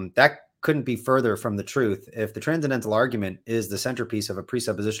 That couldn't be further from the truth. If the transcendental argument is the centerpiece of a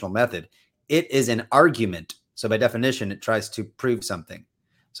presuppositional method, it is an argument. So by definition, it tries to prove something.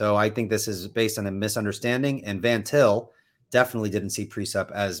 So I think this is based on a misunderstanding. And Van Til definitely didn't see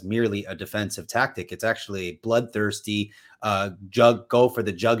precept as merely a defensive tactic. It's actually a bloodthirsty go for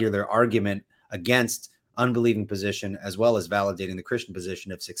the jugular argument against unbelieving position, as well as validating the Christian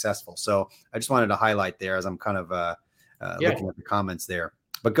position if successful. So I just wanted to highlight there as I'm kind of looking at the comments there.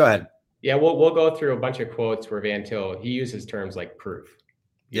 But go ahead. Yeah, we'll go through a bunch of quotes where Van Til, he uses terms like proof.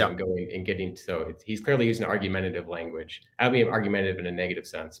 Going and getting, so he's clearly using argumentative language. I mean, argumentative in a negative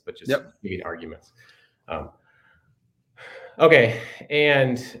sense, but just giving arguments. Okay,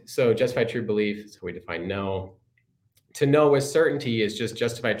 and so justified true belief, so we define know. to know with certainty is just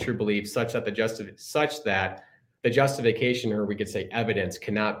justified true belief such that the justification, or we could say evidence,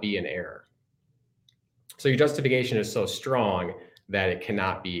 cannot be an error. So your justification is so strong that it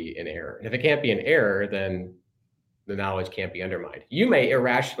cannot be an error. And if it can't be an error, then the knowledge can't be undermined. You may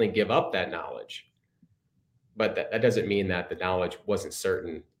irrationally give up that knowledge, but that doesn't mean that the knowledge wasn't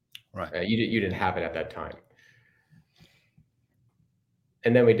certain. Right. You didn't have it at that time.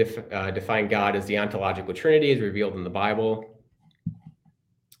 And then we define God as the ontological Trinity as revealed in the Bible.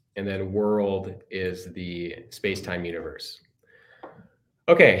 And then world is the space-time universe.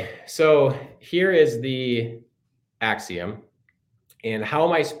 Okay, so here is the axiom. And how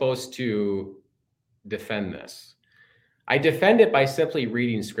am I supposed to defend this? I defend it by simply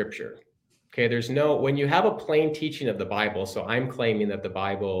reading scripture. Okay, when you have a plain teaching of the Bible, so I'm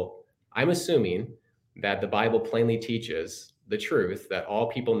assuming that the Bible plainly teaches the truth that all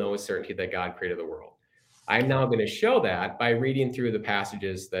people know with certainty that God created the world. I'm now going to show that by reading through the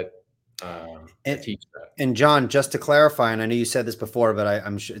passages that teach that. And John, just to clarify, and I know you said this before, but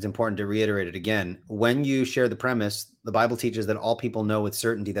I'm sure it's important to reiterate it again. When you share the premise, the Bible teaches that all people know with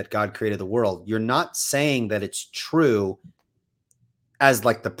certainty that God created the world. You're not saying that it's true as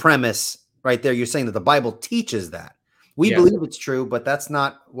like the premise right there. You're saying that the Bible teaches that. We believe it's true, but that's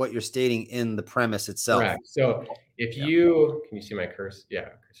not what you're stating in the premise itself. Correct. So if can you see my cursor? Yeah,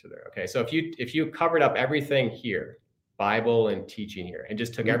 cursor there. Okay. So if you covered up everything here, Bible and teaching here, and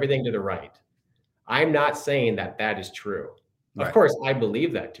just took everything to the right, I'm not saying that that is true. Right. Of course, I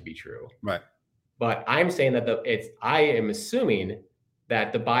believe that to be true. Right. But I'm saying that I am assuming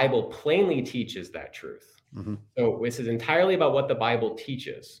that the Bible plainly teaches that truth. Mm-hmm. So this is entirely about what the Bible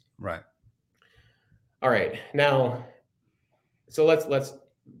teaches. Right. All right. Now, so let's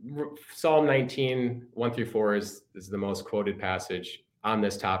Psalm 19, 1-4 is the most quoted passage on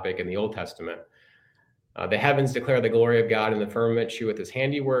this topic in the Old Testament. The heavens declare the glory of God, and the firmament sheweth his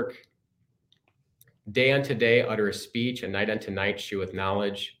handiwork. Day unto day uttereth speech, and night unto night sheweth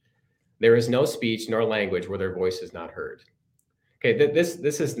knowledge. There is no speech nor language where their voice is not heard. Okay, this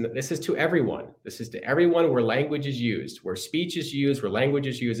is to everyone. This is to everyone where language is used, where speech is used, where language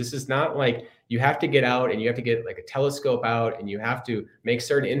is used. This is not like you have to get out and you have to get like a telescope out and you have to make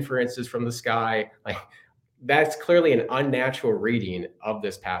certain inferences from the sky. Like that's clearly an unnatural reading of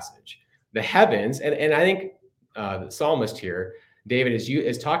this passage. The heavens, and I think the psalmist here, David,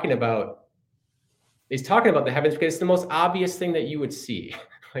 is talking about the heavens because it's the most obvious thing that you would see.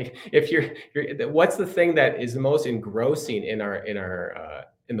 Like if you're what's the thing that is the most engrossing in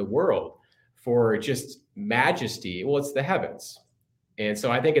the world for just majesty? Well, it's the heavens. And so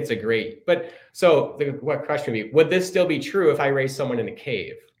I think it's what question would be, would this still be true if I raised someone in a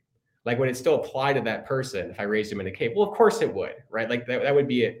cave? Like, would it still apply to that person if I raised him in a cave? Well, of course it would, right? Like that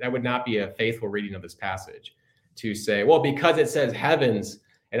would not be a faithful reading of this passage to say, well, because it says heavens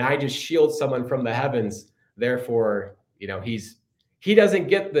and I just shield someone from the heavens, therefore, he doesn't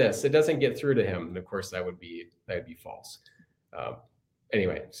get this. It doesn't get through to him. And of course, that would be false.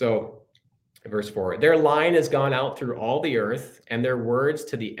 Anyway, so verse 4, their line has gone out through all the earth, and their words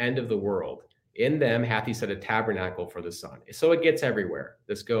to the end of the world. In them hath he set a tabernacle for the sun. So it gets everywhere.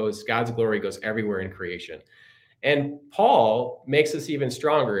 God's glory goes everywhere in creation. And Paul makes this even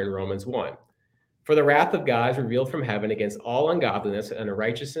stronger in Romans 1. For the wrath of God is revealed from heaven against all ungodliness and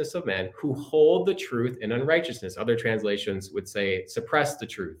unrighteousness of men who hold the truth in unrighteousness. Other translations would say suppress the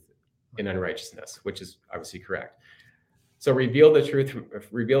truth in unrighteousness, which is obviously correct. So revealed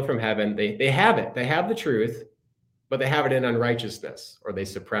from heaven. They have it. They have the truth, but they have it in unrighteousness, or they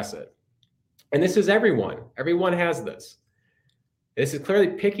suppress it. And this is everyone. Everyone has this. This is clearly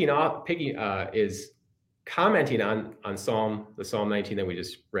is commenting on the Psalm 19 that we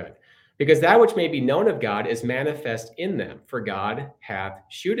just read. Because that which may be known of God is manifest in them, for God hath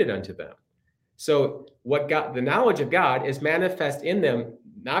shewed it unto them. So the knowledge of God is manifest in them,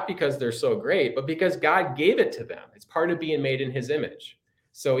 not because they're so great, but because God gave it to them. It's part of being made in his image.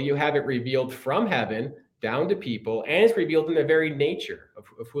 So you have it revealed from heaven down to people, and it's revealed in the very nature of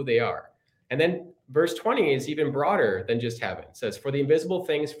who they are. And then verse 20 is even broader than just heaven. It says, for the invisible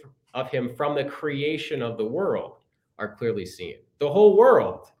things of him from the creation of the world are clearly seen. The whole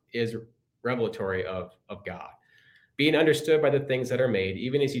world is revelatory of God, being understood by the things that are made,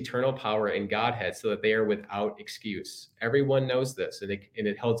 even his eternal power and Godhead, so that they are without excuse. Everyone knows this, and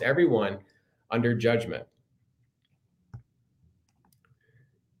it holds everyone under judgment.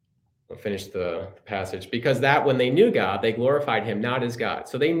 We'll finish the passage. Because that when they knew God, they glorified him not as God.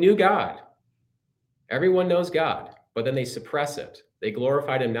 So they knew God. Everyone knows God, but then they suppress it. They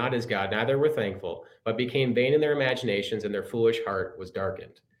glorified him not as God, neither were thankful, but became vain in their imaginations, and their foolish heart was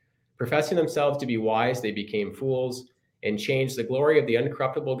darkened. Professing themselves to be wise, they became fools and changed the glory of the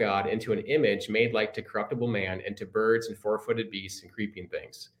uncorruptible God into an image made like to corruptible man and to birds and four-footed beasts and creeping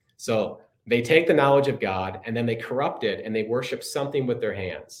things. So they take the knowledge of God and then they corrupt it and they worship something with their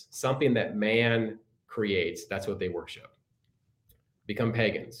hands, something that man creates. That's what they worship. Become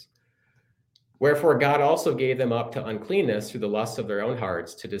pagans. Wherefore God also gave them up to uncleanness through the lusts of their own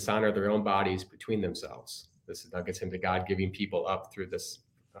hearts, to dishonor their own bodies between themselves. This now gets into God giving people up through this,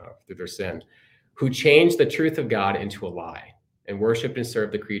 through their sin, who changed the truth of God into a lie and worshiped and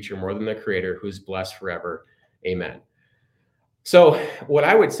served the creature more than the Creator, who's blessed forever. Amen. So what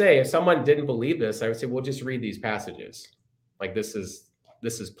I would say, if someone didn't believe this, I would say, well, just read these passages. Like this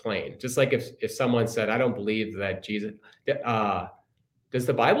is plain. Just like if someone said, I don't believe that Jesus, does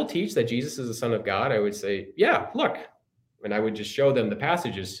the Bible teach that Jesus is the Son of God? I would say, yeah, look. And I would just show them the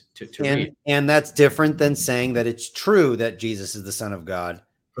passages to read. And that's different than saying that it's true that Jesus is the Son of God.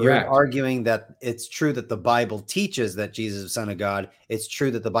 Correct. You're arguing that it's true that the Bible teaches that Jesus is the Son of God. It's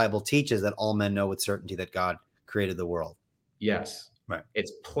true that the Bible teaches that all men know with certainty that God created the world. Yes. Right.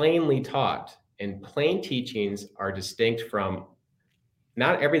 It's plainly taught, and plain teachings are distinct from,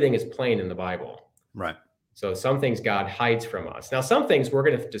 not everything is plain in the Bible. Right. So some things God hides from us. Now, some things we're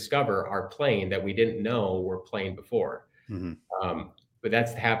going to discover are plain that we didn't know were plain before. Mm-hmm. But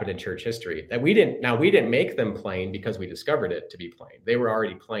that's happened in church history that we didn't make them plain because we discovered it to be plain. They were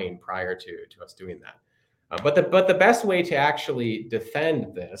already plain prior to us doing that. But the best way to actually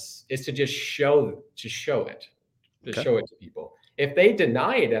defend this is to just show it to people. If they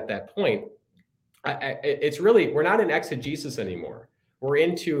deny it at that point, it's really, we're not in exegesis anymore. We're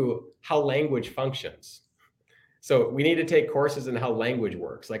into how language functions. So we need to take courses in how language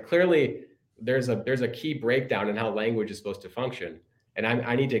works. Like clearly there's a key breakdown in how language is supposed to function. And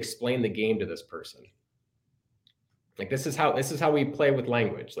I need to explain the game to this person. Like this is how we play with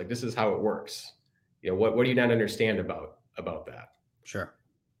language. Like this is how it works. You know, what do you not understand about that? Sure.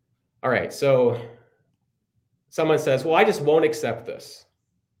 All right. So someone says, well, I just won't accept this.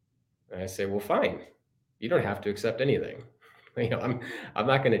 And I say, well, fine. You don't have to accept anything. You know, I'm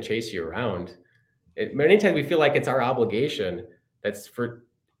not going to chase you around. Many times we feel like it's our obligation.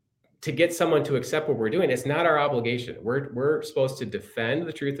 To get someone to accept what we're doing. It's not our obligation. We're supposed to defend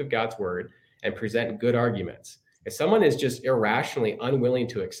the truth of God's word and present good arguments. If someone is just irrationally unwilling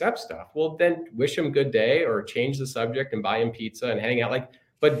to accept stuff, well, then wish them good day or change the subject and buy them pizza and hang out.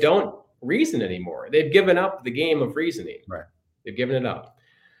 But don't reason anymore. They've given up the game of reasoning. Right. They've given it up.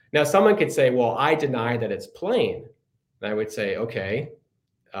 Now, someone could say, well, I deny that it's plain. And I would say, okay,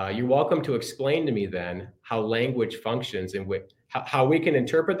 you're welcome to explain to me then how language functions and how we can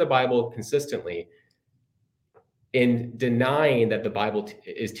interpret the Bible consistently in denying that the Bible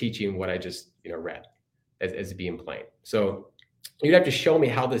is teaching what I just read as being plain. So you'd have to show me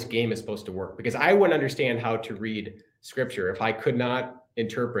how this game is supposed to work, because I wouldn't understand how to read scripture if I could not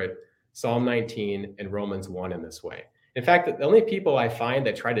interpret Psalm 19 and Romans 1 in this way. In fact, the only people I find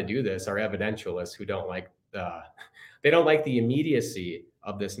that try to do this are evidentialists who don't like the immediacy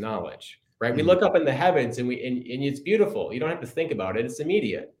of this knowledge. Right. Mm-hmm. We look up in the heavens and it's beautiful. You don't have to think about it. It's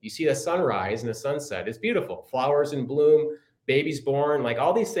immediate. You see the sunrise and the sunset. It's beautiful. Flowers in bloom, babies born, like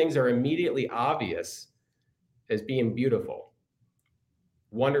all these things are immediately obvious as being beautiful.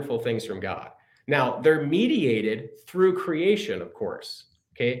 Wonderful things from God. Now, they're mediated through creation, of course.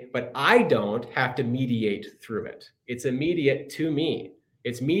 Okay. But I don't have to mediate through it. It's immediate to me.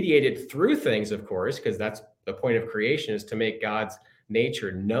 It's mediated through things, of course, because that's the point of creation, is to make God's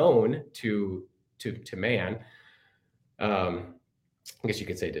nature known to man. I guess you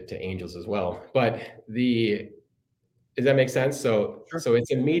could say to angels as well. But does that make sense? So sure. So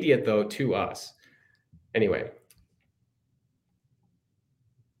it's immediate though to us. Anyway,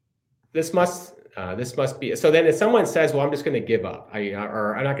 this must be. So then if someone says, well, I'm just going to give up,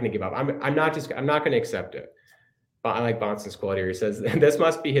 or I'm not going to give up. I'm not going to accept it. I like Bahnsen's quote here. He says, this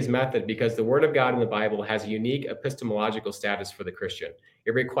must be his method because the word of God in the Bible has a unique epistemological status for the Christian.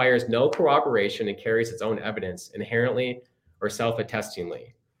 It requires no corroboration and carries its own evidence inherently or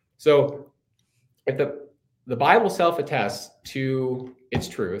self-attestingly. So if the Bible self-attests to its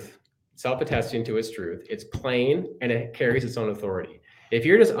truth, self-attesting to its truth, it's plain and it carries its own authority. If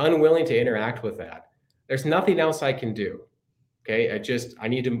you're just unwilling to interact with that, there's nothing else I can do. Okay.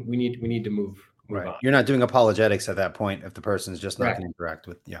 We need to move. Right. You're not doing apologetics at that point if the person's just not going to interact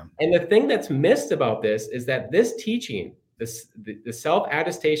with. Yeah. And the thing that's missed about this is that this teaching, the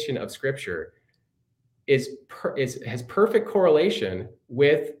self-attestation of scripture has perfect correlation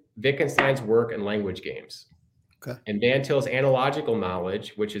with Wittgenstein's work in language games. Okay. And Van Til's analogical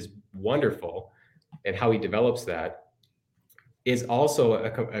knowledge, which is wonderful, and how he develops that. is also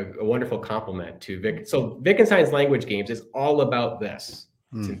a wonderful complement to Vic. So Wittgenstein's language games is all about this.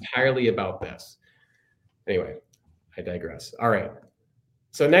 It's entirely about this. Anyway, I digress. All right.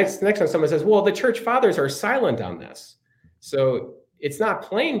 So next time someone says, well, the church fathers are silent on this. So it's not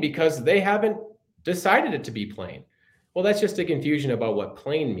plain because they haven't decided it to be plain. Well, that's just a confusion about what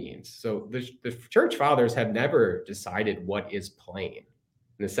plain means. So the church fathers have never decided what is plain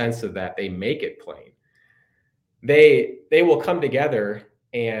in the sense of that they make it plain. They will come together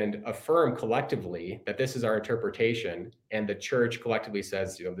and affirm collectively that this is our interpretation, and the church collectively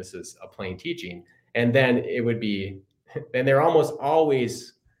says, this is a plain teaching. And then it would be, and they're almost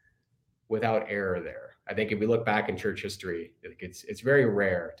always without error there. I think if we look back in church history, it's very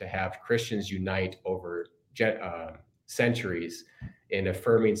rare to have Christians unite over centuries in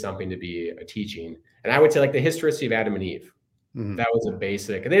affirming something to be a teaching. And I would say like the historicity of Adam and Eve, that was a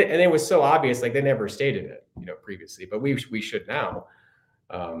basic, and it was so obvious, like they never stated it, previously, but we should now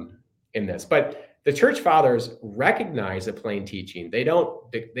in this. But the church fathers recognize a plain teaching. They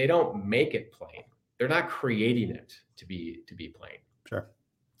don't make it plain. They're not creating it to be plain. Sure.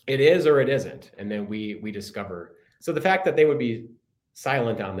 It is or it isn't. And then we discover. So the fact that they would be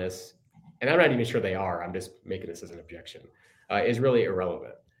silent on this, and I'm not even sure they are, I'm just making this as an objection, is really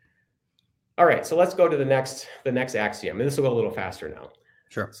irrelevant. All right, so let's go to the next axiom. And this will go a little faster now.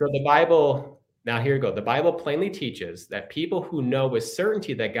 Sure. So the Bible, now here we go. The Bible plainly teaches that people who know with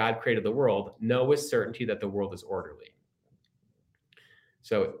certainty that God created the world know with certainty that the world is orderly.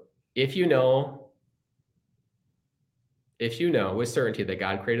 So if you know with certainty that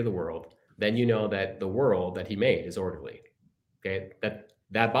God created the world, then you know that the world that he made is orderly. Okay,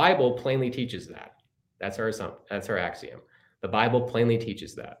 that Bible plainly teaches that. That's our axiom. The Bible plainly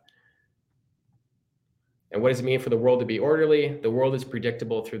teaches that. And what does it mean for the world to be orderly? The world is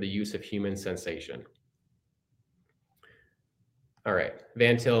predictable through the use of human sensation. All right,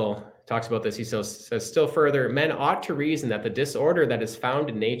 Van Til talks about this. He says still further, men ought to reason that the disorder that is found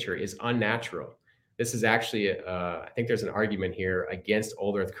in nature is unnatural. This is actually, I think there's an argument here against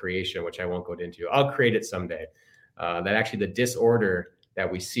old earth creation, which I won't go into. I'll create it someday. That actually the disorder that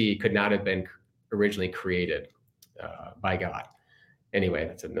we see could not have been originally created by God. Anyway,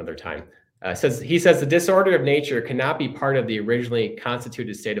 that's another time. He says the disorder of nature cannot be part of the originally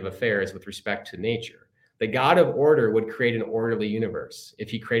constituted state of affairs with respect to nature. The God of order would create an orderly universe if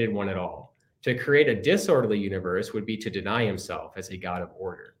he created one at all. To create a disorderly universe would be to deny himself as a God of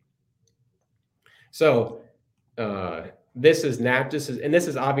order. So this is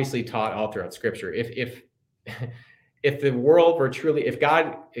obviously taught all throughout Scripture. If the world were truly, if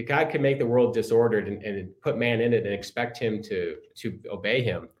God could make the world disordered and put man in it and expect him to obey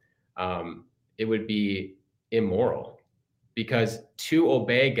him, it would be immoral, because to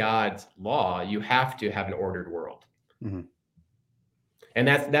obey God's law, you have to have an ordered world. Mm-hmm. And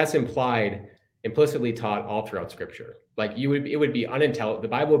that's implicitly taught all throughout Scripture. Like it would be unintelligible. The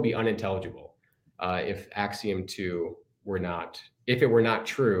Bible would be unintelligible if axiom 2 were not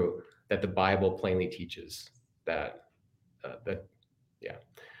true, that the Bible plainly teaches that. Yeah.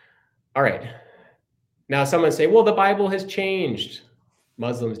 All right. Now someone say, well, the Bible has changed.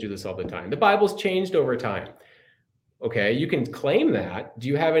 Muslims do this all the time. The Bible's changed over time. Okay, you can claim that. Do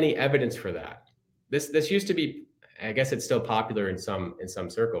you have any evidence for that? This used to be, I guess it's still popular in some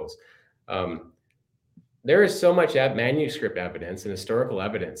circles. There is so much manuscript evidence and historical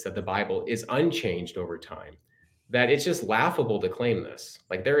evidence that the Bible is unchanged over time that it's just laughable to claim this.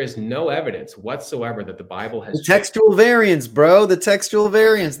 Like there is no evidence whatsoever that the Bible has the textual variants, bro. The textual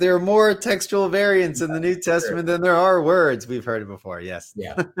variants. There are more textual variants in the New Testament than there are words. We've heard it before. Yes.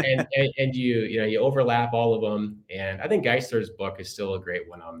 Yeah. And you overlap all of them. And I think Geisler's book is still a great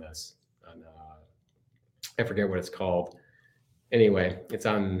one on this. I forget what it's called. Anyway, it's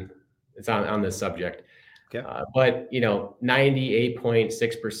on this subject. Okay. But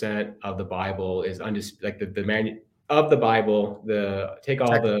 98.6% of the Bible is undisputed. Like of the Bible, take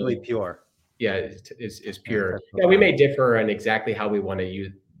all the pure. Yeah, is pure. Yeah, we may differ on exactly how we want to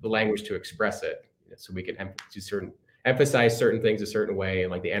use the language to express it, so we can emphasize certain things a certain way,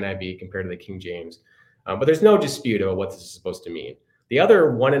 and like the NIV compared to the King James. But there's no dispute about what this is supposed to mean. The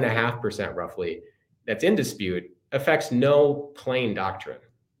other 1.5% roughly that's in dispute affects no plain doctrine.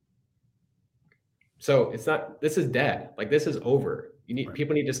 So this is dead. Like this is over.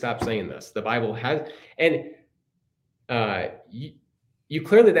 People need to stop saying this. The Bible has, and you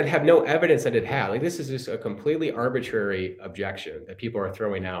clearly then have no evidence that it had. Like this is just a completely arbitrary objection that people are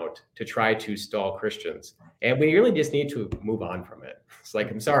throwing out to try to stall Christians. And we really just need to move on from it. It's like,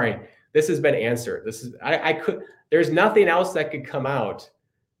 I'm sorry, this has been answered. There's nothing else that could come out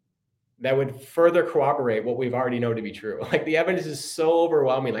that would further corroborate what we've already know to be true. Like the evidence is so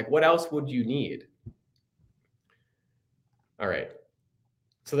overwhelming. Like what else would you need? All right.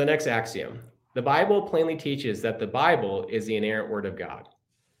 So the next axiom, the Bible plainly teaches that the Bible is the inerrant word of God.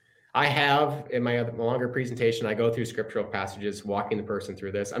 I have in my longer presentation, I go through scriptural passages, walking the person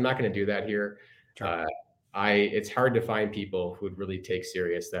through this. I'm not going to do that here. Sure. It's hard to find people who would really take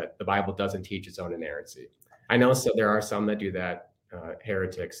serious that the Bible doesn't teach its own inerrancy. I know so there are some that do that,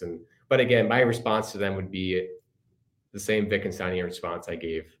 heretics, but again, my response to them would be the same Wittgensteinian response I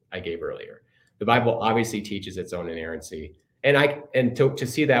gave earlier. The Bible obviously teaches its own inerrancy, and to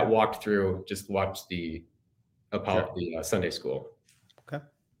see that walked through, just watch the Sunday school. Okay.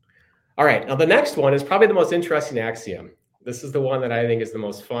 All right. Now the next one is probably the most interesting axiom. This is the one that I think is the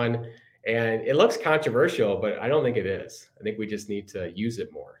most fun. And it looks controversial, but I don't think it is. I think we just need to use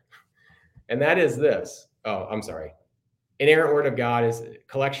it more. And that is this. Oh, I'm sorry. Inerrant word of God is a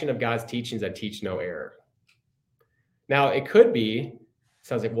collection of God's teachings that teach no error. Now, it could be,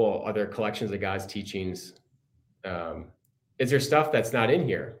 sounds like, well, are there collections of God's teachings? Is there stuff that's not in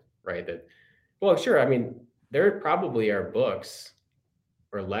here, right? Well, sure. I mean, there probably are books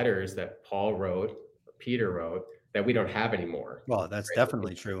or letters that Paul wrote, or Peter wrote, that we don't have anymore. Well, that's right?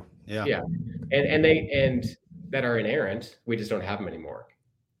 Definitely true. Yeah. Yeah. And that are inerrant, we just don't have them anymore.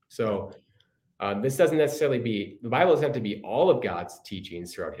 So this doesn't necessarily be, the Bible doesn't have to be all of God's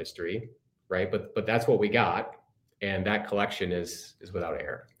teachings throughout history, right? But that's what we got. And that collection is without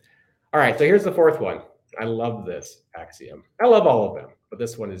error. All right. So here's the fourth one. I love this axiom. I love all of them, but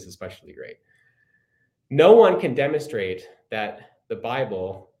this one is especially great. No one can demonstrate that the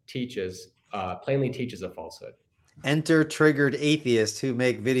Bible plainly teaches a falsehood. Enter triggered atheists who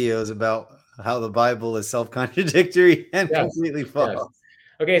make videos about how the Bible is self-contradictory and completely false. Yes.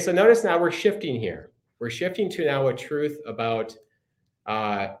 Okay, so notice now we're shifting here. We're shifting to now a truth about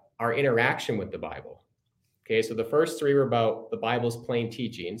our interaction with the Bible. Okay, so the first three were about the Bible's plain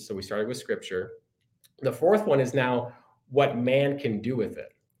teachings. So we started with scripture. The fourth one is now what man can do with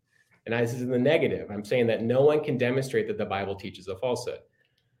it. And this is in the negative. I'm saying that no one can demonstrate that the Bible teaches a falsehood.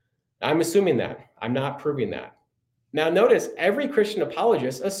 I'm assuming that. I'm not proving that. Now, notice every Christian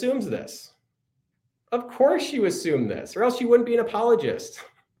apologist assumes this. Of course you assume this, or else you wouldn't be an apologist.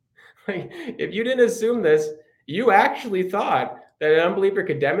 If you didn't assume this, you actually thought that an unbeliever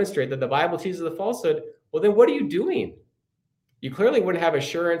could demonstrate that the Bible teaches a falsehood. Well, then what are you doing? You clearly wouldn't have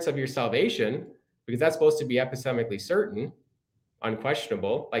assurance of your salvation, because that's supposed to be epistemically certain,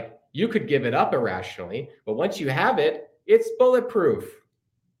 unquestionable. Like you could give it up irrationally, but once you have it, it's bulletproof.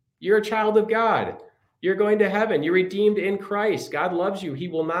 You're a child of God. You're going to heaven. You're redeemed in Christ. God loves you. He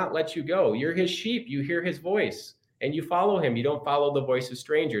will not let you go. You're his sheep. You hear his voice and you follow him. You don't follow the voice of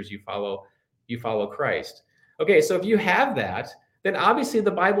strangers. You follow Christ. Okay, so if you have that, then obviously the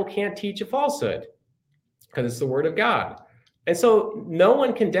Bible can't teach a falsehood because it's the word of God. And so no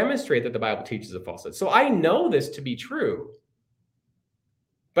one can demonstrate that the Bible teaches a falsehood. So I know this to be true,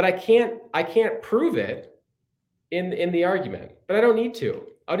 but I can't prove it in the argument, but I don't need to.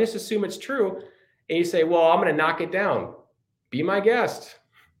 I'll just assume it's true. And you say, well, I'm going to knock it down. Be my guest.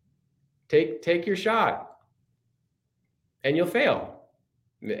 Take your shot. And you'll fail.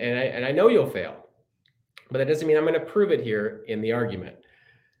 And I know you'll fail. But that doesn't mean I'm going to prove it here in the argument.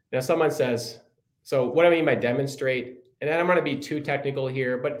 Now, someone says, so what do I mean by demonstrate? And I don't want to be too technical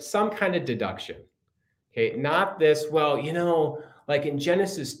here, but some kind of deduction. Okay, not this, well, like in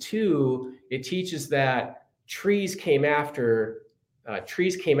Genesis 2, it teaches that trees came after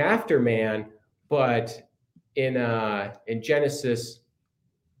man, but in Genesis,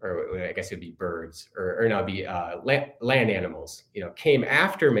 or I guess it'd be birds, or no, it'd be land animals, came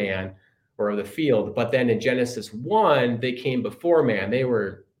after man or the field, but then in Genesis 1, they came before man. They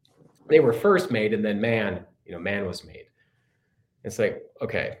were first made, and then man was made. It's like,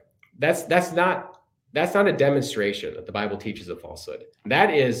 okay, that's not a demonstration that the Bible teaches a falsehood.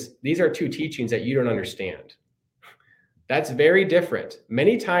 These are two teachings that you don't understand. That's very different.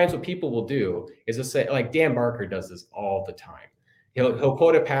 Many times what people will do is to say, like Dan Barker does this all the time. He'll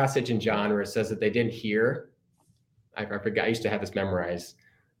quote a passage in John where it says that they didn't hear. I forgot, I used to have this memorized,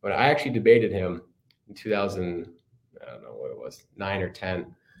 but I actually debated him in 2000, I don't know what it was, 9 or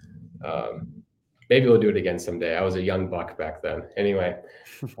 10. Maybe we'll do it again someday. I was a young buck back then. Anyway,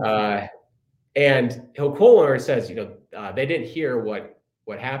 and he'll quote where it says, they didn't hear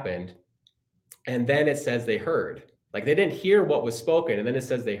what happened. And then it says they heard. Like they didn't hear what was spoken, and then it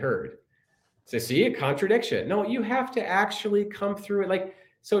says they heard. So see a contradiction. No, you have to actually come through it. Like,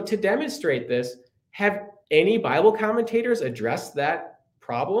 so to demonstrate this, have any Bible commentators addressed that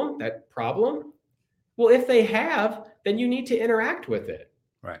problem? Well, if they have, then you need to interact with it.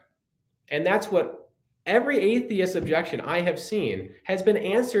 Right. And that's what every atheist objection I have seen has been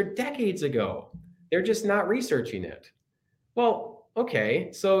answered decades ago. They're just not researching it. Well,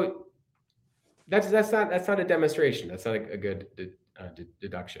 okay, so that's not a demonstration. That's not a good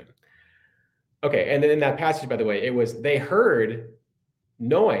deduction. Okay, and then in that passage, by the way, it was they heard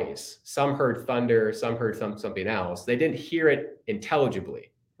noise. Some heard thunder. Some heard something else. They didn't hear it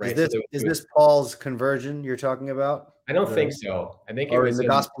intelligibly. Right? Is this Paul's conversion you're talking about? I don't think so. I think it or was in the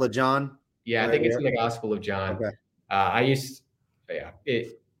Gospel of John. Yeah, I think it's in the Gospel of John. Okay.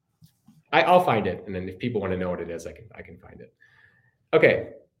 I'll find it, and then if people want to know what it is, I can find it. Okay,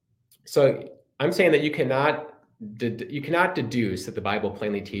 so I'm saying that you cannot deduce that the Bible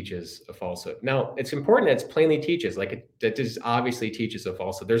plainly teaches a falsehood. Now, it's important that it plainly teaches, that just obviously teaches a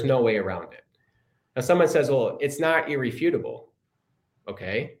falsehood. There's no way around it. Now, someone says, well, it's not irrefutable.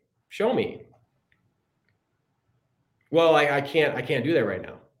 Okay, show me. Well, I can't do that right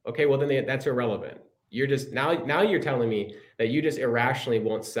now. Okay, well, then that's irrelevant. You're just now you're telling me that you just irrationally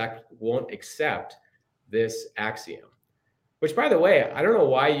won't accept this axiom. Which, by the way, I don't know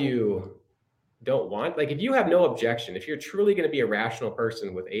why you don't want. Like, if you have no objection, if you're truly going to be a rational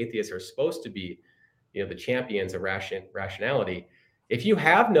person, with atheists are supposed to be, the champions of rationality. If you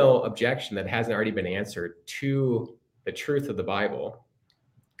have no objection that hasn't already been answered to the truth of the Bible,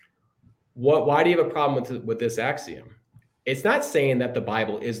 why do you have a problem with this axiom? It's not saying that the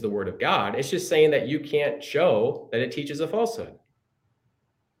Bible is the word of God. It's just saying that you can't show that it teaches a falsehood.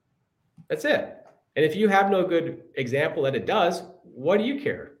 That's it. And if you have no good example that it does, what do you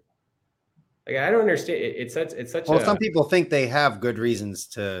care? Like, I don't understand. It's such. Well, some people think they have good reasons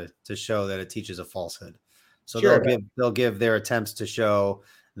to show that it teaches a falsehood. So sure, they'll give their attempts to show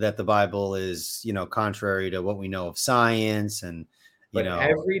that the Bible is, contrary to what we know of science, and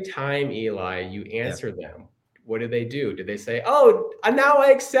every time, Eli, you answer them, what do they do? Do they say, "Oh, now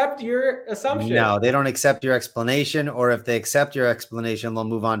I accept your assumption"? No, they don't accept your explanation. Or if they accept your explanation, they'll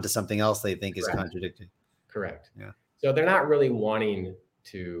move on to something else they think is contradictory. Correct. Yeah. So they're not really wanting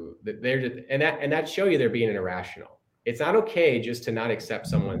to. They're just, and that show you they're being irrational. It's not okay just to not accept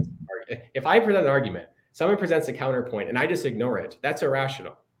someone's argument. If I present an argument, someone presents a counterpoint, and I just ignore it, that's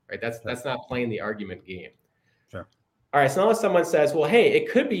irrational, right? That's not playing the argument game. Sure. All right, so now someone says, well, hey,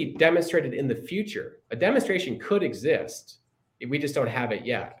 it could be demonstrated in the future. A demonstration could exist. We just don't have it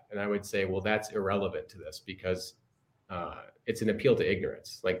yet. And I would say, well, that's irrelevant to this, because it's an appeal to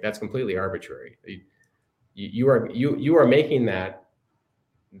ignorance. Like, that's completely arbitrary. You are making that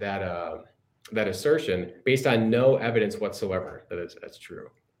assertion based on no evidence whatsoever that's true.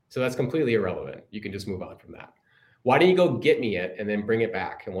 So that's completely irrelevant. You can just move on from that. Why don't you go get me it and then bring it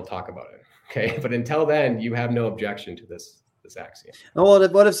back, and we'll talk about it. Okay, but until then, you have no objection to this axiom. Well,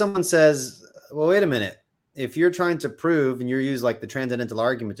 what if someone says, well, wait a minute. If you're trying to prove, and you use like the transcendental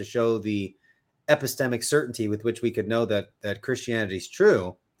argument to show the epistemic certainty with which we could know that Christianity is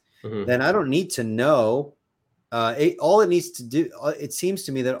true, then I don't need to know. All it needs to do, it seems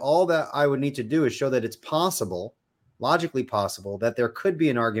to me that all that I would need to do is show that it's possible, logically possible, that there could be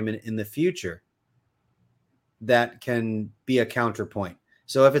an argument in the future that can be a counterpoint.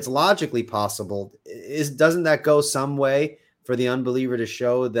 So if it's logically possible, doesn't that go some way for the unbeliever to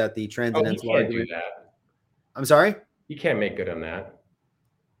show that the transcendental you can't argument? Do that. I'm sorry? You can't make good on that.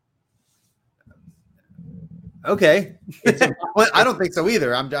 Okay. Well, I don't think so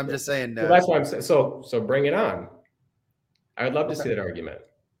either. I'm just saying. Well, that's why I'm saying. So bring it on. I would love to see that argument.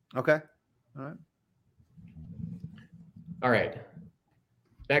 Okay. All right.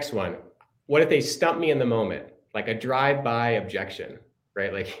 Next one. What if they stump me in the moment? Like a drive-by objection,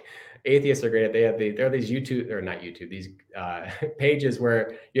 right? Like, atheists are great. There are these these pages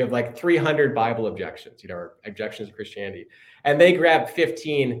where you have like 300 Bible objections, or objections to Christianity, and they grab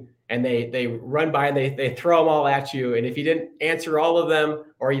 15 and they run by and they throw them all at you. And if you didn't answer all of them,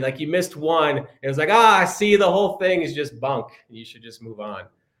 or you missed one, it was like, see, the whole thing is just bunk. You should just move on.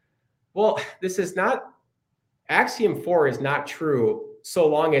 Well, this is not, axiom 4 is not true so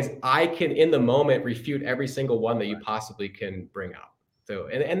long as I can, in the moment, refute every single one that you possibly can bring up. So,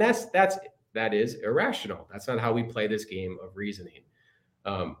 and that is irrational. That's not how we play this game of reasoning.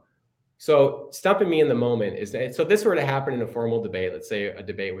 So stumping me in the moment is that, so this were to happen in a formal debate. Let's say a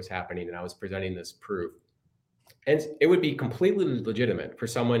debate was happening and I was presenting this proof, and it would be completely legitimate for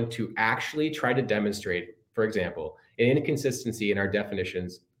someone to actually try to demonstrate, for example, an inconsistency in our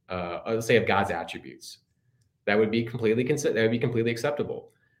definitions, let's say, of God's attributes. That would be completely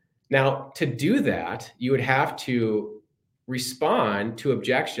acceptable. Now, to do that, you would have to respond to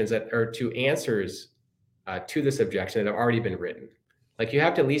objections or to answers to this objection that have already been written. Like, you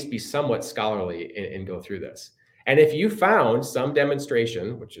have to at least be somewhat scholarly and go through this. And if you found some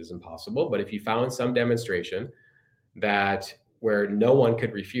demonstration, which is impossible, but if you found some demonstration that where no one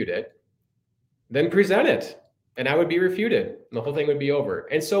could refute it, then present it, and I would be refuted, and the whole thing would be over.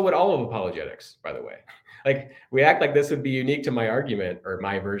 And so would all of apologetics, by the way. Like, we act like this would be unique to my argument or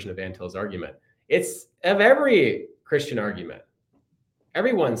my version of Van Til's argument. It's of every Christian argument.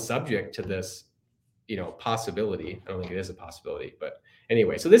 Everyone's subject to this, possibility. I don't think it is a possibility, but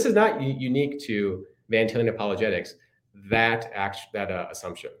anyway. So this is not unique to Van Tillian apologetics, that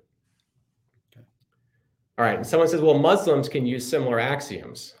assumption. Okay. All right. And someone says, well, Muslims can use similar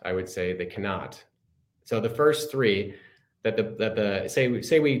axioms. I would say they cannot. So the first three,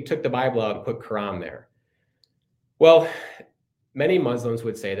 say we took the Bible out and put Quran there. Well, many Muslims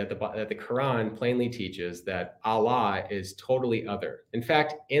would say that the Quran plainly teaches that Allah is totally other. In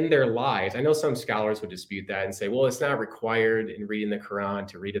fact, in their lives, I know some scholars would dispute that and say, well, it's not required in reading the Quran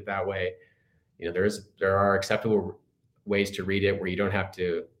to read it that way. There are acceptable ways to read it where you don't have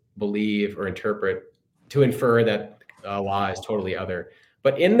to believe or interpret to infer that Allah is totally other.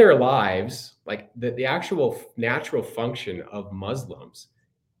 But in their lives, like the actual natural function of Muslims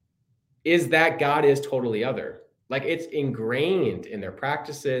is that God is totally other. Like, it's ingrained in their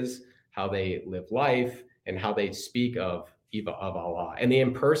practices, how they live life, and how they speak of Allah and the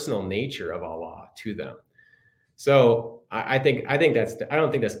impersonal nature of Allah to them. So I don't think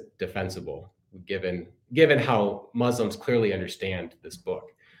that's defensible given how Muslims clearly understand this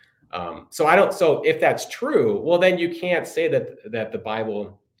book. So if that's true, well, then you can't say that the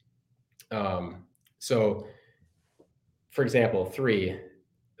Bible. So, for example, 3,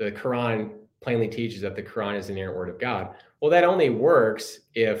 the Quran plainly teaches that the Quran is the inerrant word of God. Well, that only works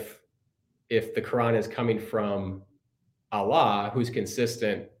if the Quran is coming from Allah, who's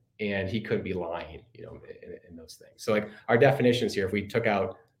consistent, and he could be lying, in those things. So, like, our definitions here, if we took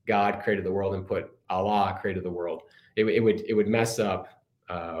out God created the world and put Allah created the world, it would mess up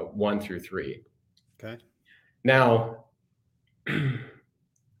 1 through 3. Okay. Now,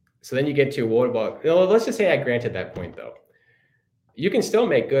 so then you get to what about? Let's just say I granted that point, though. You can still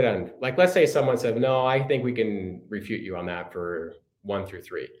make good on, like, let's say someone said, no, I think we can refute you on that for 1 through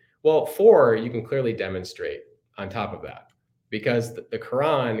 3. Well, 4, you can clearly demonstrate on top of that, because the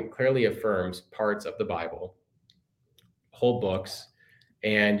Quran clearly affirms parts of the Bible, whole books,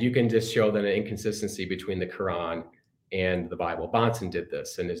 and you can just show that an inconsistency between the Quran and the Bible. Bahnsen did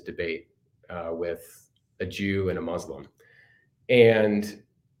this in his debate with a Jew and a Muslim. And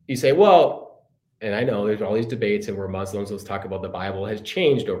you say, well, and I know there's all these debates and where Muslims will talk about the Bible has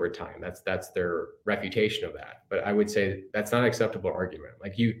changed over time. That's their refutation of that. But I would say that's not an acceptable argument.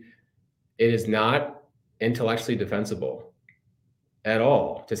 It is not intellectually defensible at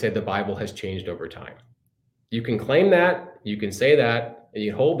all to say the Bible has changed over time. You can claim that, you can say that, and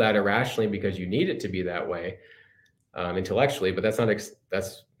you hold that irrationally because you need it to be that way intellectually, but that's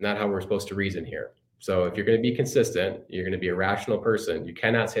not how we're supposed to reason here. So if you're going to be consistent, you're going to be a rational person. You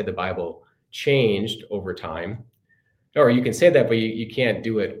cannot say the Bible changed over time, or you can say that, but you can't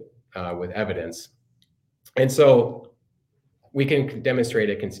do it with evidence. And so we can demonstrate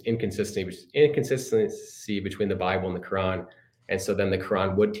an inconsistency between the Bible and the Quran. And so then the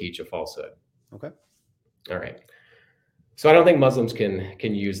Quran would teach a falsehood. Okay. All right. So I don't think Muslims can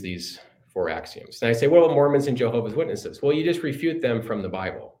use these 4 axioms. And I say, what about Mormons and Jehovah's Witnesses? Well, you just refute them from the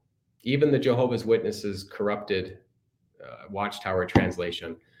Bible. Even the Jehovah's Witnesses corrupted Watchtower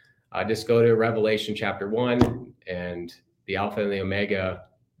translation. Just go to Revelation chapter 1, and the Alpha and the Omega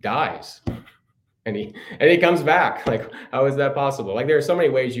dies, and he comes back. Like, how is that possible? Like, there are so many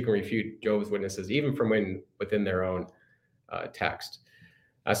ways you can refute Jehovah's Witnesses, even from within their own text.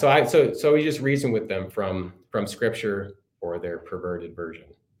 So we just reason with them from Scripture or their perverted version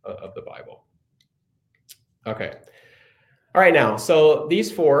of the Bible. Okay. All right. Now, so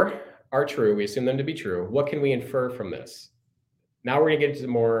these 4 are true. We assume them to be true. What can we infer from this? Now we're going to get into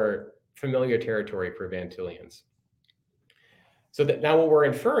more familiar territory for Van Tillians. So that now what we're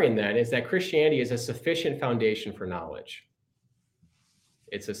inferring then is that Christianity is a sufficient foundation for knowledge.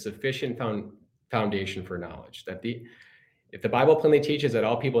 It's a sufficient foundation for knowledge. That if the Bible plainly teaches that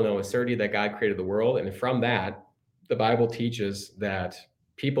all people know with certainty that God created the world, and from that, the Bible teaches that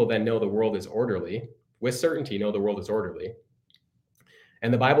people then know the world is orderly, with certainty know the world is orderly.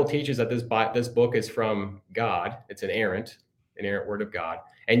 And the Bible teaches that this book is from God. It's inerrant word of God.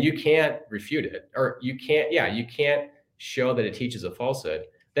 And you can't refute it, or you can't show that it teaches a falsehood.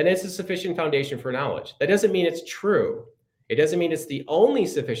 Then it's a sufficient foundation for knowledge. That doesn't mean it's true. It doesn't mean it's the only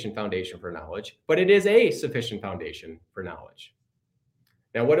sufficient foundation for knowledge, but it is a sufficient foundation for knowledge.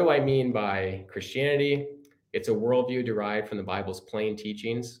 Now, what do I mean by Christianity? It's a worldview derived from the Bible's plain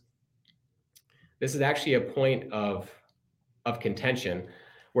teachings. This is actually a point of contention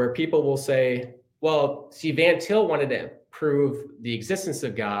where people will say, well, see, Van Til wanted to prove the existence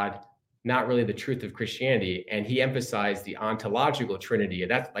of God, not really the truth of Christianity. And he emphasized the ontological Trinity.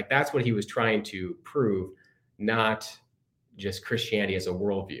 And that's what he was trying to prove, not just Christianity as a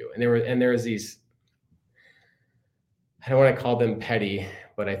worldview. And there was these, I don't want to call them petty,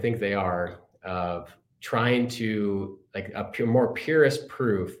 but I think they are, of trying to, like, a more purist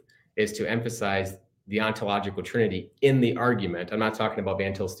proof is to emphasize the ontological Trinity in the argument. I'm not talking about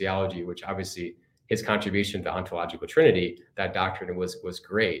Van Til's theology, which obviously his contribution to ontological Trinity, that doctrine was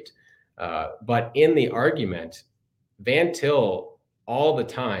great. But in the argument, Van Til all the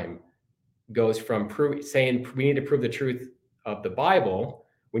time goes from saying we need to prove the truth of the Bible,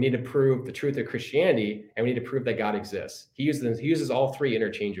 we need to prove the truth of Christianity, and we need to prove that God exists. He uses all three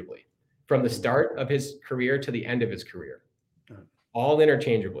interchangeably, from the start of his career to the end of his career, all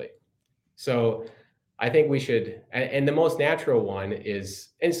interchangeably. So I think we should, and the most natural one is,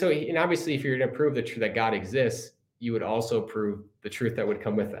 and obviously if you're going to prove the truth that God exists, you would also prove the truth that would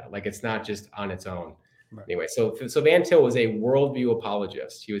come with that. Like, it's not just on its own. Right. Anyway, so Van Til was a worldview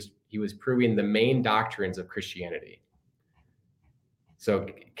apologist. He was proving the main doctrines of Christianity. So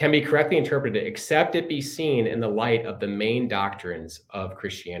can be correctly interpreted, except it be seen in the light of the main doctrines of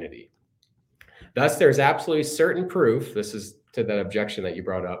Christianity. Thus, there's absolutely certain proof. This is to that objection that you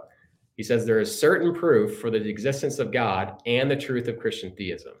brought up. He says there is certain proof for the existence of God and the truth of Christian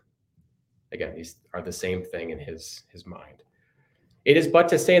theism. Again, these are the same thing in his mind. It is but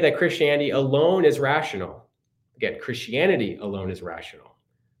to say that Christianity alone is rational. Again, Christianity alone is rational.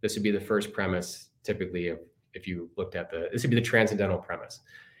 This would be the first premise, typically, if you looked at this would be the transcendental premise.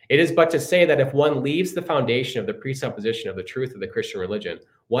 It is but to say that if one leaves the foundation of the presupposition of the truth of the Christian religion,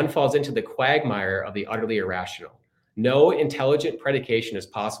 one falls into the quagmire of the utterly irrational. No intelligent predication is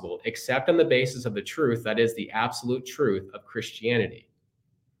possible except on the basis of the truth that is the absolute truth of Christianity.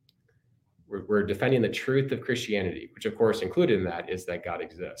 We're defending the truth of Christianity, which of course included in that is that God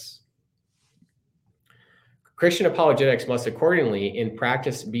exists. Christian apologetics must accordingly in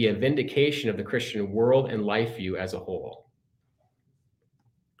practice be a vindication of the Christian world and life view as a whole.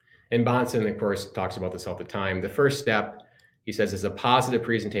 And Bahnsen, of course, talks about this all the time. The first step, he says, is a positive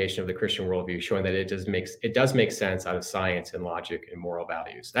presentation of the Christian worldview, showing that it does make sense out of science and logic and moral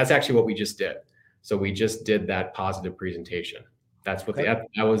values. That's actually what we just did. So we just did that positive presentation. That's what that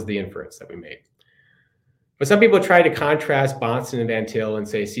was the inference that we made. But some people try to contrast Bahnsen and Van Til and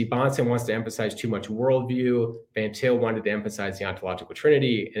say, see, Bahnsen wants to emphasize too much worldview. Van Til wanted to emphasize the ontological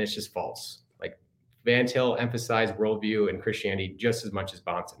Trinity, and it's just false. Like, Van Til emphasized worldview and Christianity just as much as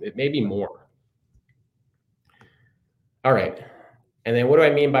Bahnsen. It may be more. All right. And then what do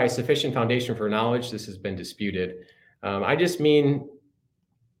I mean by sufficient foundation for knowledge? This has been disputed. I just mean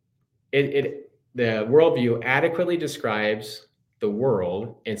the worldview adequately describes the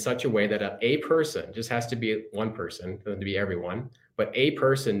world in such a way that a person, just has to be one person, doesn't have to be everyone, but a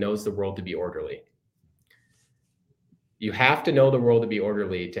person knows the world to be orderly. You have to know the world to be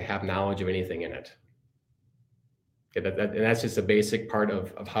orderly to have knowledge of anything in it. And that's just a basic part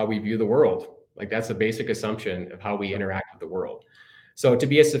of how we view the world. Like, that's a basic assumption of how we interact with the world. So to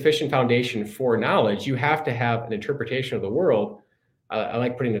be a sufficient foundation for knowledge, you have to have an interpretation of the world. I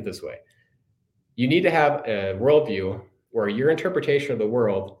like putting it this way. You need to have a worldview where your interpretation of the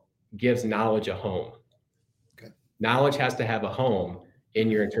world gives knowledge a home. Okay. Knowledge has to have a home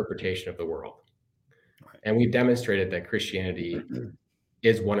in your interpretation of the world. Right. And we've demonstrated that Christianity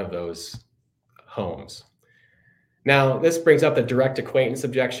is one of those homes. Now, this brings up the direct acquaintance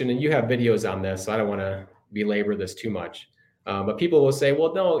objection, and you have videos on this, so I don't want to belabor this too much. But people will say,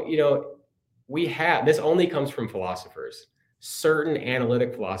 well, no, this only comes from philosophers. Certain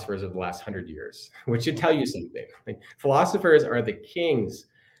analytic philosophers of the last 100 years, which should tell you something. Like, philosophers are the kings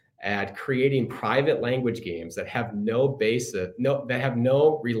at creating private language games that have no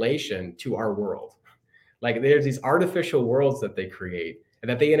relation to our world. Like, there's these artificial worlds that they create and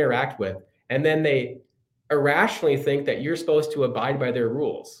that they interact with, and then they irrationally think that you're supposed to abide by their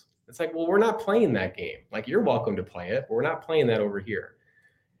rules. It's like, well, we're not playing that game. Like, you're welcome to play it, but we're not playing that over here.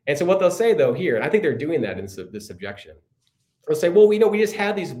 And so what they'll say, though, here, and I think they're doing that in this objection, they'll say, well, we just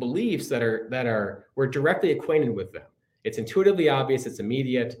have these beliefs that we're directly acquainted with them. It's intuitively obvious, it's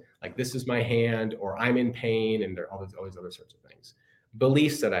immediate, like, this is my hand, or I'm in pain, and there are all these other sorts of things.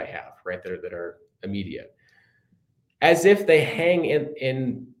 Beliefs that I have, right, that are immediate. As if they hang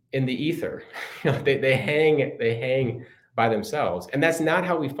in the ether. They hang by themselves. And that's not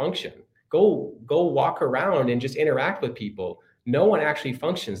how we function. Go walk around and just interact with people. No one actually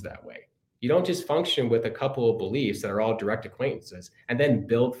functions that way. You don't just function with a couple of beliefs that are all direct acquaintances and then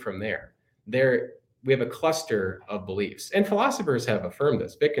build from there. we have a cluster of beliefs. And philosophers have affirmed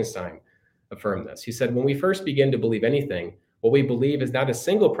this. Wittgenstein affirmed this. He said, when we first begin to believe anything, what we believe is not a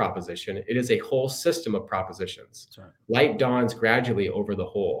single proposition, it is a whole system of propositions. Right. Light dawns gradually over the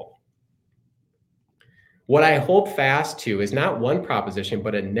whole. What I hold fast to is not one proposition,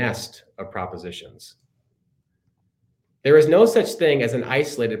 but a nest of propositions. There is no such thing as an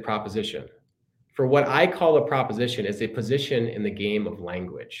isolated proposition. For what I call a proposition is a position in the game of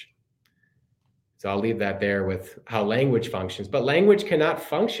language. So I'll leave that there with how language functions, but language cannot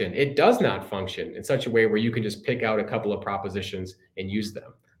function. It does not function in such a way where you can just pick out a couple of propositions and use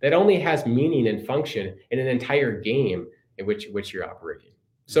them. That only has meaning and function in an entire game in which you're operating.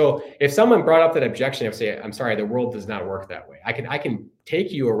 So if someone brought up that objection, I would say, I'm sorry, the world does not work that way. I can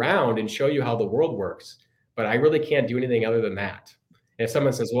take you around and show you how the world works, but I really can't do anything other than that. And if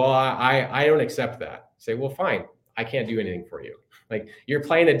someone says, well, I don't accept that, say, well, fine, I can't do anything for you. Like, you're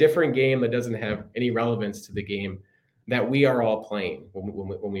playing a different game that doesn't have any relevance to the game that we are all playing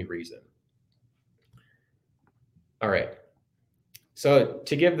when we reason. All right. So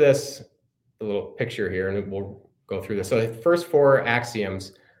to give this a little picture here, and we'll go through this. So the first four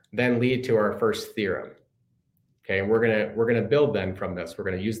axioms then lead to our first theorem. Okay, and we're gonna build then from this. We're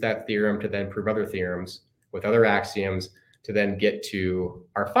gonna use that theorem to then prove other theorems with other axioms to then get to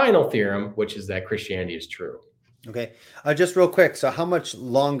our final theorem, which is that Christianity is true. Okay, just real quick. So how much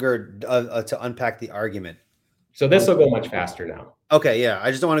longer to unpack the argument? So this will go much faster now. Okay, yeah.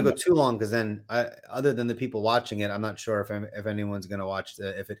 I just don't want to go too long because then, other than the people watching it, I'm not sure if anyone's going to watch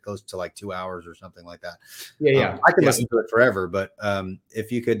if it goes to like 2 hours or something like that. Yeah. I can listen to it forever, but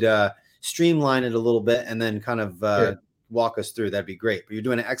if you could streamline it a little bit and then kind of walk us through, that'd be great. But you're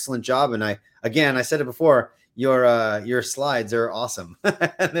doing an excellent job, and I said it before. Your slides are awesome.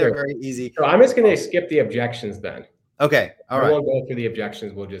 They're very easy. So I'm just going to skip the objections then. Okay. All right. We won't go through the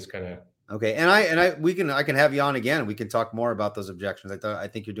objections. We'll just kind of. Okay. And I can have you on again. We can talk more about those objections. I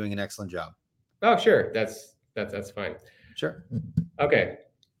think you're doing an excellent job. Oh, sure. That's fine. Sure. Okay.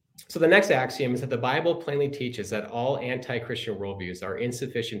 So the next axiom is that the Bible plainly teaches that all anti-Christian worldviews are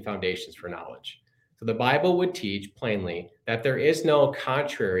insufficient foundations for knowledge. So the Bible would teach plainly that there is no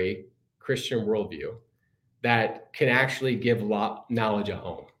contrary Christian worldview that can actually give knowledge a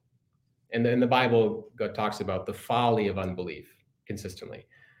home. And then the Bible talks about the folly of unbelief consistently.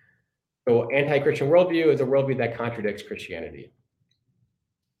 So anti-Christian worldview is a worldview that contradicts Christianity.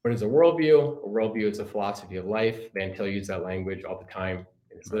 What is a worldview? A worldview is a philosophy of life. Van Til uses that language all the time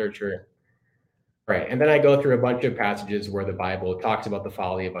in his literature. All right, and then I go through a bunch of passages where the Bible talks about the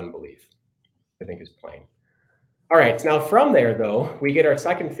folly of unbelief. I think is plain. All right, so now from there, though, we get our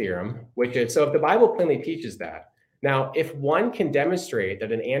second theorem, which is, so if the Bible plainly teaches that, now, if one can demonstrate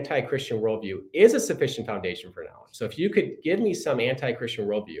that an anti-Christian worldview is a sufficient foundation for knowledge, so if you could give me some anti-Christian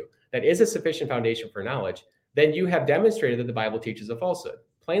worldview that is a sufficient foundation for knowledge, then you have demonstrated that the Bible teaches a falsehood,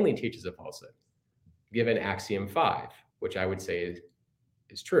 plainly teaches a falsehood, given axiom 5, which I would say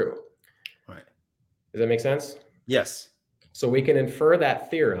is true. Right. Does that make sense? Yes. So we can infer that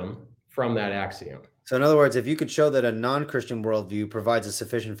theorem from that axiom. So in other words, if you could show that a non-Christian worldview provides a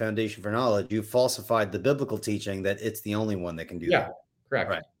sufficient foundation for knowledge, you falsified the biblical teaching that it's the only one that can do that. Yeah, correct.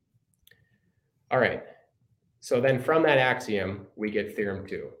 Right. All right. So then from that axiom, we get theorem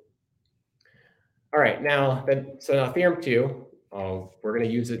 2. All right. Now theorem 2, we're going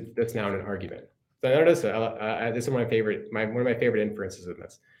to use this now in an argument. So notice this is one of my favorite inferences in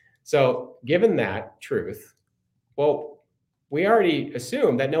this. So given that truth, well, we already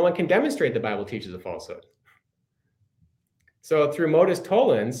assume that no one can demonstrate the Bible teaches a falsehood. So through modus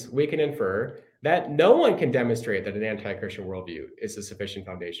tollens, we can infer that no one can demonstrate that an anti-Christian worldview is a sufficient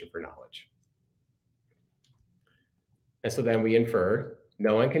foundation for knowledge. And so then we infer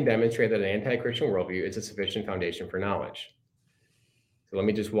no one can demonstrate that an anti-Christian worldview is a sufficient foundation for knowledge. So let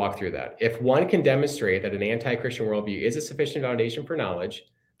me just walk through that. If one can demonstrate that an anti-Christian worldview is a sufficient foundation for knowledge,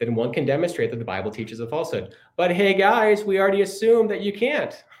 then one can demonstrate that the Bible teaches a falsehood. But hey, guys, we already assumed that you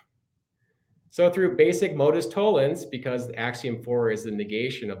can't. So through basic modus tollens, because axiom 4 is the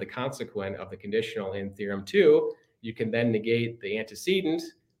negation of the consequent of the conditional in theorem 2, you can then negate the antecedent,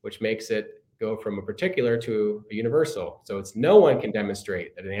 which makes it go from a particular to a universal. So it's no one can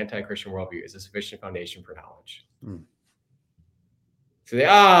demonstrate that an anti-Christian worldview is a sufficient foundation for knowledge. So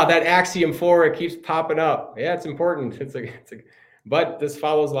that axiom 4, it keeps popping up. Yeah, it's important. But this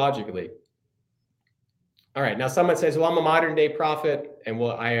follows logically. All right, now someone says, well, I'm a modern day prophet, and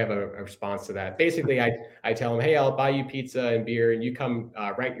I have a response to that. Basically, I tell them, hey, I'll buy you pizza and beer, and you come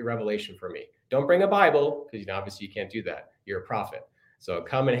write your revelation for me. Don't bring a Bible, because obviously you can't do that. You're a prophet. So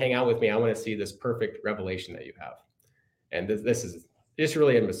come and hang out with me. I want to see this perfect revelation that you have. And this is Just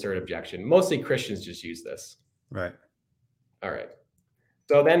really an absurd objection. Mostly Christians just use this. Right. All right.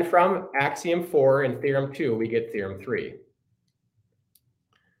 So then from axiom 4 and theorem 2, we get theorem 3.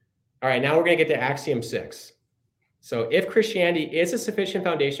 All right, now we're going to get to axiom 6. So if Christianity is a sufficient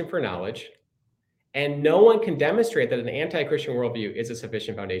foundation for knowledge, and no one can demonstrate that an anti-Christian worldview is a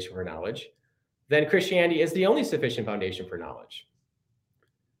sufficient foundation for knowledge, then Christianity is the only sufficient foundation for knowledge.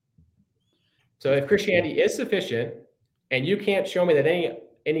 So if Christianity is sufficient, and you can't show me that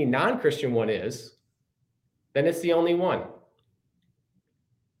any non-Christian one is, then it's the only one.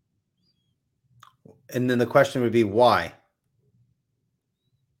 And then the question would be why?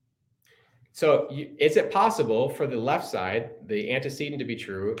 So is it possible for the left side, the antecedent to be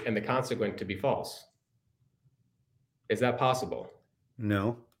true and the consequent to be false? Is that possible?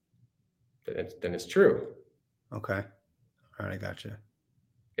 No. Then it's true. Okay. All right, I got you.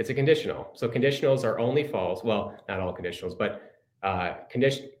 It's a conditional. So conditionals are only false. Well, not all conditionals, but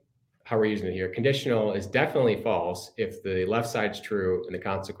how we're using it here. Conditional is definitely false if the left side's true and the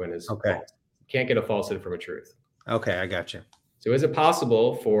consequent is false. You can't get a falsehood from a truth. Okay, I got you. So is it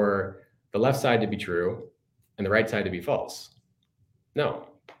possible for the left side to be true and the right side to be false? No.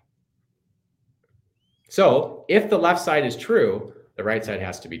 So if the left side is true, the right side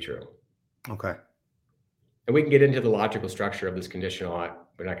has to be true. Okay. And we can get into the logical structure of this conditional.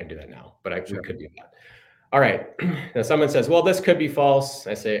 We're not going to do that now, but we could do that. All right. Now someone says, well, this could be false.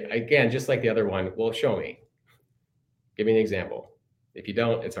 I say, again, just like the other one, well, show me. Give me an example. If you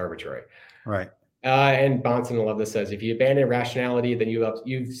don't, it's arbitrary. Right. And Bahnsen, I love this, says, if you abandon rationality, then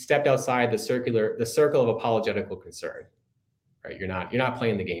you've stepped outside the circle of apologetical concern. Right? You're not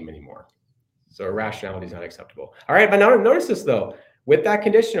playing the game anymore. So irrationality is not acceptable. All right, but now notice this though. With that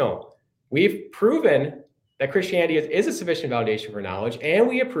conditional, we've proven that Christianity is a sufficient foundation for knowledge, and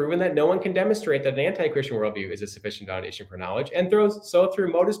we have proven that no one can demonstrate that an anti-Christian worldview is a sufficient foundation for knowledge. And through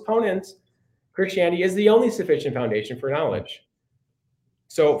modus ponens, Christianity is the only sufficient foundation for knowledge.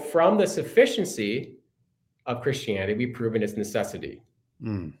 So from the sufficiency of Christianity, we've proven its necessity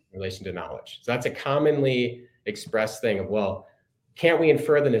in relation to knowledge. So that's a commonly expressed thing of, well, can't we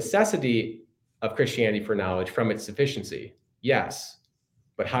infer the necessity of Christianity for knowledge from its sufficiency? Yes,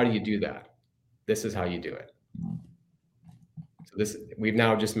 but how do you do that? This is how you do it. So we've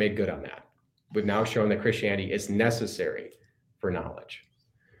now just made good on that. We've now shown that Christianity is necessary for knowledge.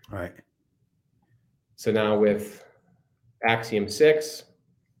 Right. So now with axiom 6,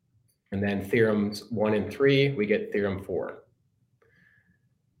 and then theorems 1 and 3, we get theorem 4.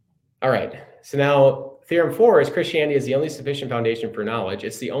 All right. So now theorem 4 is Christianity is the only sufficient foundation for knowledge.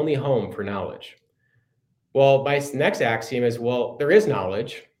 It's the only home for knowledge. Well, my next axiom is, well, there is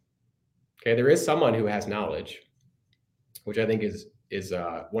knowledge. Okay, there is someone who has knowledge, which I think is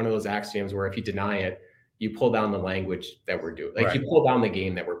one of those axioms where if you deny it, you pull down the language that we're doing. Like you pull down the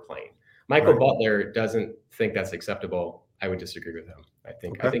game that we're playing. Michael Butler doesn't think that's acceptable. I would disagree with him. I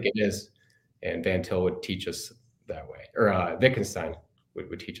think it is, and Van Til would teach us that way, or Wittgenstein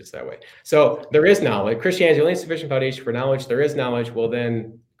would teach us that way. So there is knowledge. Christianity is the only sufficient foundation for knowledge. There is knowledge. Well,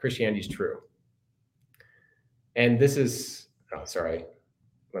 then Christianity is true. And this is,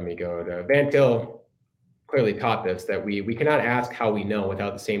 let me go to Van Til. Clearly taught this, that we cannot ask how we know without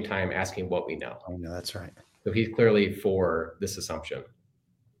at the same time asking what we know. Oh, no, that's right. So he's clearly for this assumption.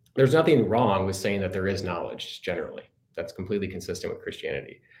 There's nothing wrong with saying that there is knowledge generally. That's completely consistent with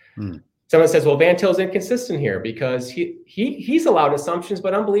Christianity. Someone says, well, Van Til is inconsistent here because he's allowed assumptions,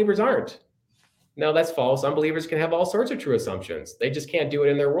 but unbelievers aren't. No, that's false. Unbelievers can have all sorts of true assumptions. They just can't do it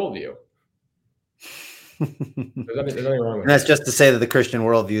in their worldview. There's nothing wrong with and that's just to say that the Christian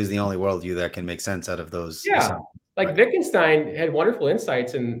worldview is the only worldview that can make sense out of those. Yeah, like Wittgenstein had wonderful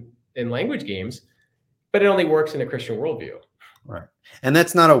insights in language games, but it only works in a Christian worldview. Right. And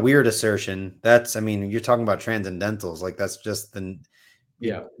that's not a weird assertion. You're talking about transcendentals. Like that's just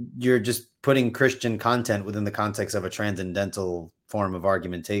you're just putting Christian content within the context of a transcendental form of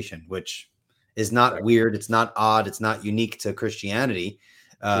argumentation, which is not weird. It's not odd. It's not unique to Christianity.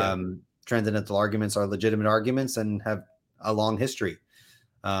 Transcendental arguments are legitimate arguments and have a long history.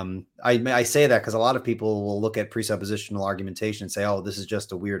 I say that because a lot of people will look at presuppositional argumentation and say, oh, this is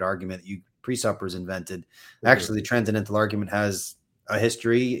just a weird argument that you presuppers invented. Actually, the transcendental argument has a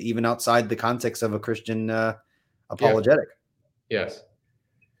history even outside the context of a Christian apologetic. Yes.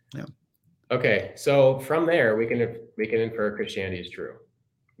 Yeah. Okay. So from there, we can infer Christianity is true.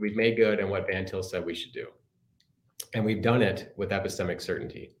 We've made good on what Van Til said we should do. And we've done it with epistemic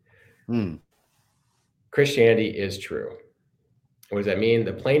certainty. Christianity is true. What does that mean?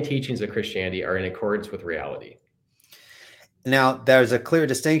 The plain teachings of Christianity are in accordance with reality. Now, there's a clear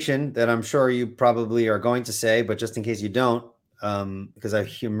distinction that I'm sure you probably are going to say, but just in case you don't, because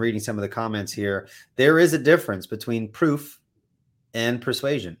I'm reading some of the comments here. There is a difference between proof and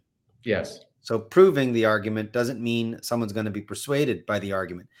persuasion. Yes. So proving the argument doesn't mean someone's going to be persuaded by the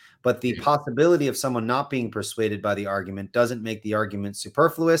argument, but the possibility of someone not being persuaded by the argument doesn't make the argument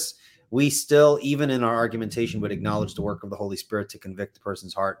superfluous. We still, even in our argumentation, would acknowledge the work of the Holy Spirit to convict the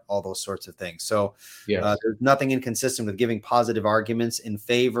person's heart, all those sorts of things. So Yes. there's nothing inconsistent with giving positive arguments in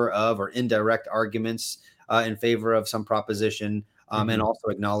favor of, or indirect arguments in favor of some proposition, and also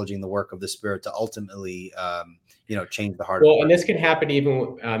acknowledging the work of the Spirit to ultimately change the heart. Well, and this can happen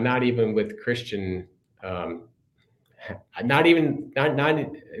even not even with Christian, not even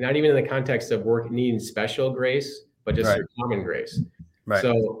in the context of work needing special grace, but just through common grace. Right.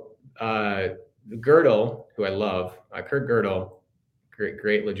 So Gödel, who I love, Kurt Gödel,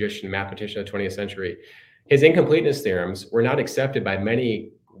 great logician, mathematician of the 20th century, his incompleteness theorems were not accepted by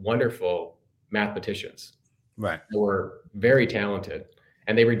many wonderful mathematicians. Right. Who were very talented,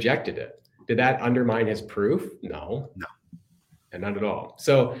 and they rejected it. Did that undermine his proof? No, and not at all.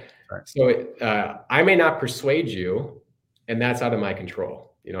 So, I may not persuade you, and that's out of my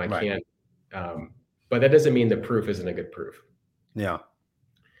control. I can't. But that doesn't mean the proof isn't a good proof. Yeah.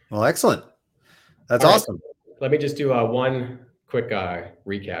 Well, excellent. That's awesome. Let me just do one quick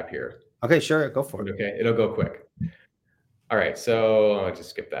recap here. Okay, sure. Go for it. Okay, it'll go quick. All right, so I'll just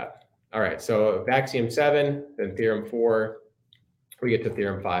skip that. All right, so axiom 7, then theorem 4. We get to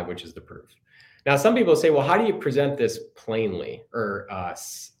theorem 5, which is the proof. Now, some people say, well, how do you present this plainly or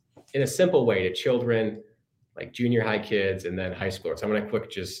in a simple way to children, like junior high kids and then high schoolers? So I'm going to quick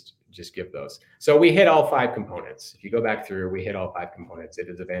just give those. So we hit all 5 components. If you go back through, we hit all 5 components. It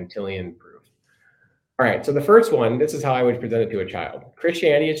is a Van Tillian proof. All right, so the first one, this is how I would present it to a child.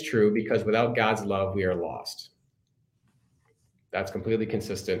 Christianity is true because without God's love, we are lost. That's completely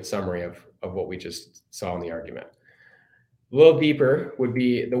consistent summary of what we just saw in the argument. A little deeper would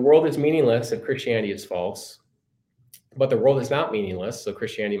be the world is meaningless if Christianity is false, but the world is not meaningless, so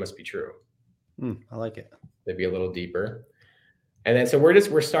Christianity must be true. I like it. It'd be a little deeper. And then so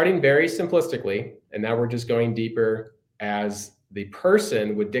we're starting very simplistically, and now we're just going deeper as the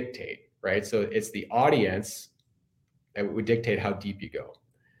person would dictate, right? So it's the audience that would dictate how deep you go.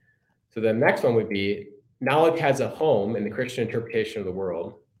 So the next one would be knowledge has a home in the Christian interpretation of the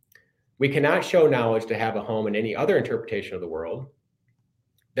world. We cannot show knowledge to have a home in any other interpretation of the world.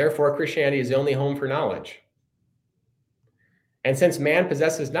 Therefore, Christianity is the only home for knowledge. And since man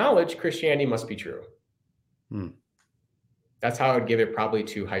possesses knowledge, Christianity must be true. That's how I would give it probably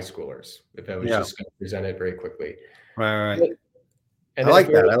to high schoolers, if I was just going to present it very quickly. Right. And I like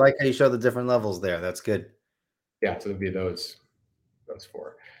that. I like how you show the different levels there. That's good. Yeah, so it'd be those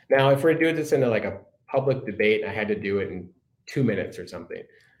 4. Now, if we're doing this in like a public debate, I had to do it in 2 minutes or something,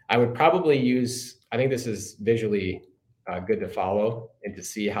 I would probably use, I think this is visually good to follow and to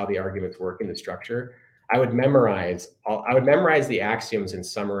see how the arguments work in the structure. I would memorize the axioms in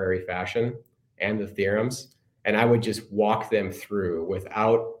summary fashion and the theorems, and I would just walk them through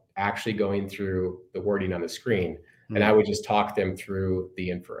without actually going through the wording on the screen. And I would just talk them through the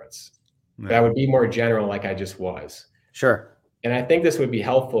inference. But I would be more general like I just was. Sure. And I think this would be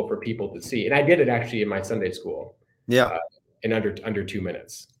helpful for people to see. And I did it actually in my Sunday school. Yeah. In under 2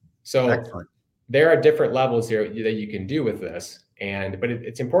 minutes. So excellent. There are different levels here that you can do with this. But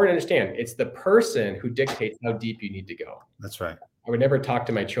it's important to understand it's the person who dictates how deep you need to go. That's right. I would never talk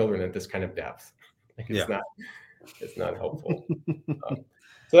to my children at this kind of depth. It's not helpful.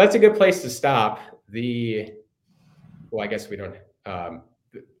 So that's a good place to stop. Well, I guess we don't.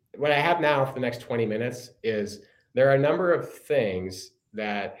 What I have now for the next 20 minutes is there are a number of things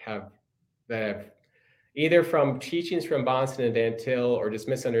that have either from teachings from Bahnsen and Van Til or just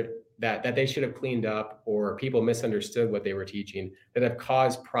that they should have cleaned up, or people misunderstood what they were teaching that have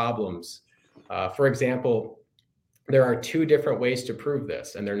caused problems. For example, there are 2 different ways to prove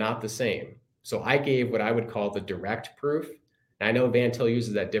this, and they're not the same. So I gave what I would call the direct proof. And I know Van Til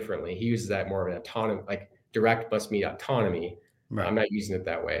uses that differently. He uses that more of an autonomy, like direct must mean autonomy. Right. I'm not using it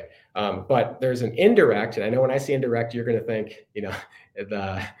that way. But there's an indirect, and I know when I say indirect, you're going to think,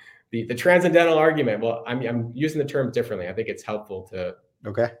 the transcendental argument. Well, I'm using the term differently. I think it's helpful to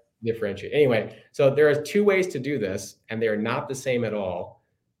differentiate. Anyway, so there are 2 ways to do this, and they're not the same at all.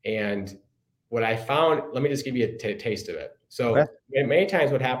 And what I found, let me just give you a taste of it. So many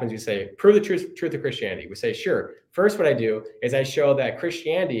times what happens, you say, prove the truth of Christianity. We say, sure. First, what I do is I show that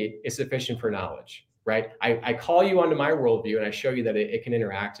Christianity is sufficient for knowledge, right? I call you onto my worldview and I show you that it can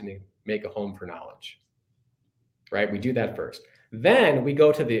interact and make a home for knowledge, right? We do that first. Then we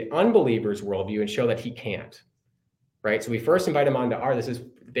go to the unbeliever's worldview and show that he can't, right? So we first invite him onto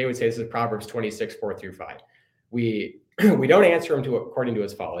they would say this is Proverbs 26, 4-5. We we don't answer him according to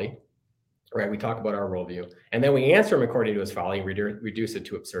his folly, right? We talk about our worldview, and then we answer him according to his folly and reduce it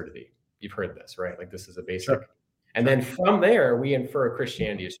to absurdity. You've heard this, right? Like this is a basic. Sure. And then from there, we infer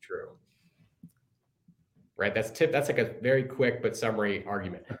Christianity is true, right? That's like a very quick but summary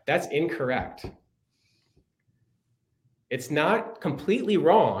argument. That's incorrect. It's not completely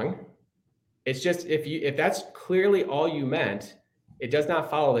wrong. It's just if that's clearly all you meant, it does not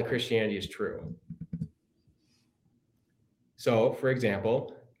follow that Christianity is true. So, for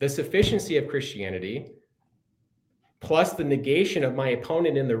example, the sufficiency of Christianity plus the negation of my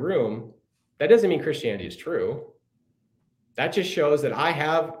opponent in the room, that doesn't mean Christianity is true. That just shows that I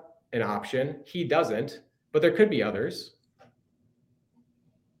have an option, he doesn't, but there could be others.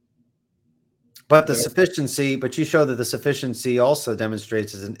 But the sufficiency, but you show that the sufficiency also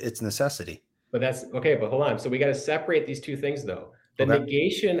demonstrates its necessity. But that's okay, but hold on. So we got to separate these two things though. The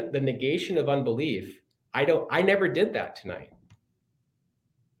negation of unbelief, I never did that tonight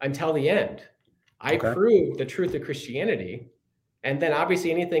until the end. I proved the truth of Christianity, and then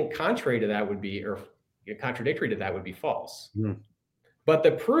obviously anything contrary to that would be, or contradictory to that would be false. But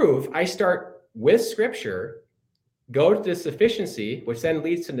the proof, I start with scripture, go to the sufficiency, which then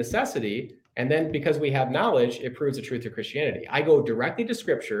leads to necessity, and then because we have knowledge, it proves the truth of Christianity. I go directly to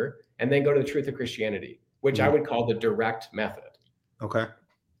scripture and then go to the truth of Christianity, which I would call the direct method. Okay.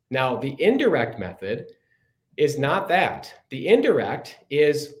 Now, the indirect method is not that. The indirect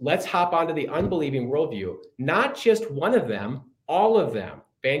is let's hop onto the unbelieving worldview, not just one of them, all of them.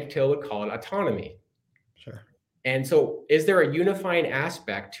 Van Til would call it autonomy. Sure. And so is there a unifying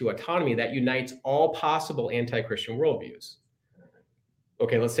aspect to autonomy that unites all possible anti-Christian worldviews?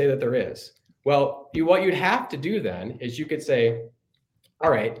 Okay, let's say that there is. Well, what you'd have to do then is you could say, all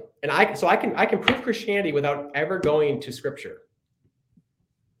right, and I can prove Christianity without ever going to scripture.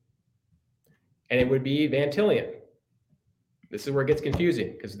 And it would be Van Tillian. This is where it gets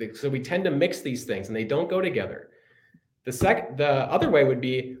confusing so we tend to mix these things and they don't go together. The other way would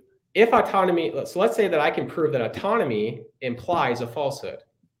be if autonomy, so let's say that I can prove that autonomy implies a falsehood.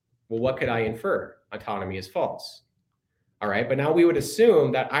 Well, what could I infer? Autonomy is false. All right, but now we would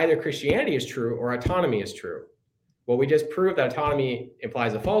assume that either Christianity is true or autonomy is true. Well, we just proved that autonomy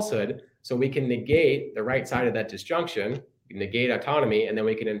implies a falsehood, so we can negate the right side of that disjunction, negate autonomy, and then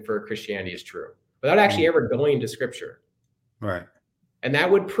we can infer Christianity is true without actually ever going to scripture. Right. And that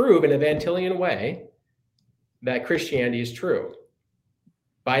would prove in a Van Tillian way that Christianity is true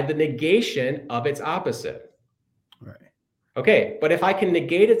by the negation of its opposite. Right. Okay, but if I can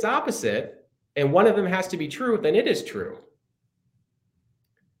negate its opposite and one of them has to be true, then it is true.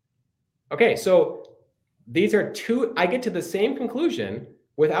 Okay, so these are two, I get to the same conclusion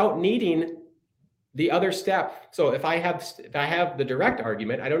without needing the other step. So if I have the direct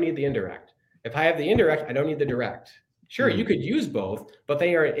argument, I don't need the indirect. If I have the indirect, I don't need the direct. Sure, you could use both, but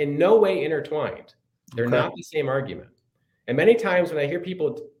they are in no way intertwined. They're not the same argument. And many times when I hear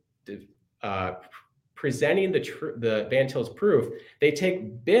people presenting the Van Til's proof, they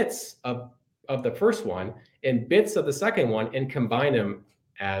take bits of the first one and bits of the second one and combine them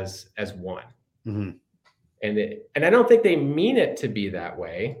as one. Mm-hmm. And I don't think they mean it to be that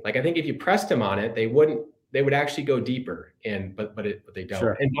way. Like I think if you pressed them on it, they would actually go deeper. But they don't.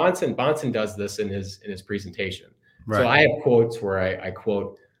 Sure. And Bahnsen does this in his presentation. Right. So I have quotes where I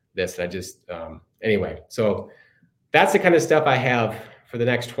quote this. And I just anyway. So that's the kind of stuff I have for the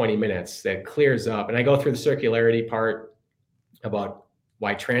next 20 minutes that clears up. And I go through the circularity part about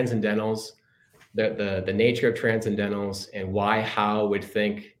why transcendentals, the nature of transcendentals, and why Howe would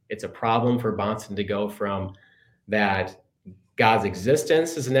think it's a problem for Bahnsen to go from that God's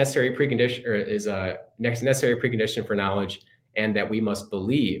existence is a necessary precondition, or is a necessary precondition for knowledge, and that we must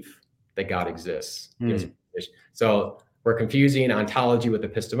believe that God exists. So we're confusing ontology with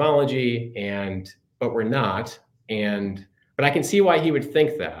epistemology, but we're not. But I can see why he would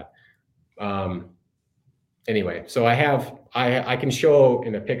think that. Anyway, so I can show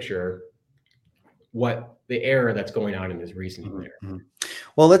in a picture what the error that's going on in his reasoning there. Mm-hmm.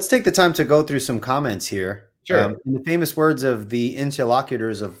 Well, let's take the time to go through some comments here. Sure. In the famous words of the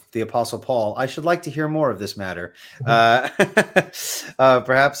interlocutors of the Apostle Paul, I should like to hear more of this matter. Perhaps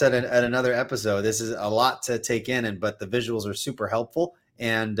at another episode. This is a lot to take in, but the visuals are super helpful.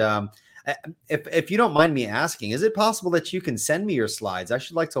 And if you don't mind me asking, is it possible that you can send me your slides? I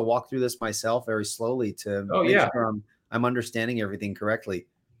should like to walk through this myself very slowly to make sure I'm understanding everything correctly.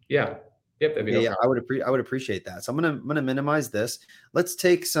 Yeah. Yep. I would appreciate that. So I'm gonna minimize this. Let's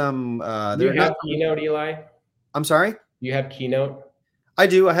take some. Do you have Keynote, Eli? I'm sorry. You have Keynote? I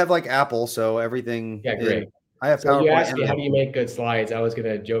do. I have like Apple, so everything. Yeah, great. I have. So you asked me how do you make good slides. I was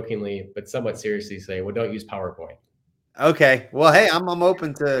gonna jokingly, but somewhat seriously, say, well, don't use PowerPoint. Okay. Well, hey, I'm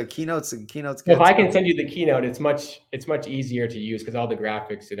open to keynotes and keynotes. Well, Good if I too. can send you the keynote, it's much easier to use because all the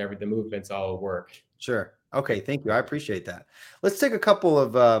graphics and the movements all work. Sure. Okay. Thank you. I appreciate that. Let's take a couple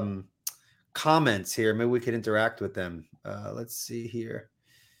of comments here. Maybe we could interact with them. Let's see here.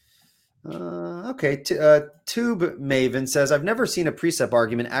 Okay. Tube Maven says, I've never seen a precept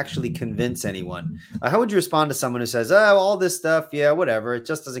argument actually convince anyone. How would you respond to someone who says, oh, all this stuff, yeah, whatever, it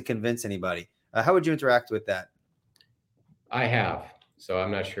just doesn't convince anybody? How would you interact with that? I have, so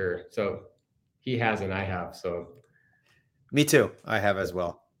I'm not sure. So he hasn't, I have. So me too. I have as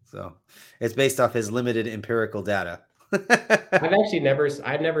well. So it's based off his limited empirical data. I've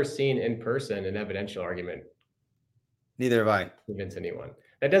never seen in person an evidential argument. Neither have I. Convince anyone.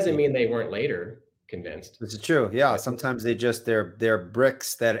 That doesn't mean they weren't later convinced. This is true. Yeah. Sometimes they're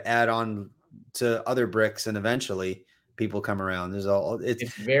bricks that add on to other bricks, and eventually people come around.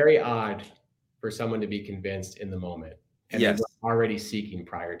 It's very odd for someone to be convinced in the moment. And yes. they were already seeking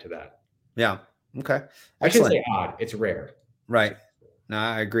prior to that. Yeah. Okay. Excellent. I shouldn't say odd. It's rare. Right. No,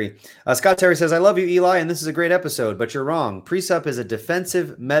 I agree. Scott Terry says, I love you, Eli, and this is a great episode, but you're wrong. Precept is a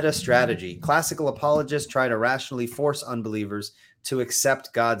defensive meta strategy. Classical apologists try to rationally force unbelievers to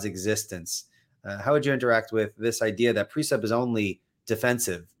accept God's existence. How would you interact with this idea that precept is only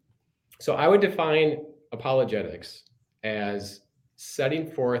defensive? So I would define apologetics as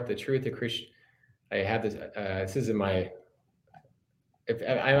setting forth the truth of Christian. I have this. This is in my. If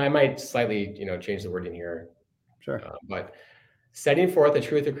I might slightly, change the wording here. Sure. But setting forth the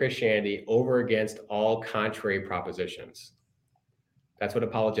truth of Christianity over against all contrary propositions. That's what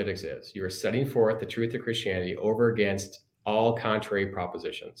apologetics is. You are setting forth the truth of Christianity over against all contrary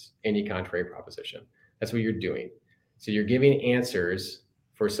propositions, any contrary proposition. That's what you're doing. So you're giving answers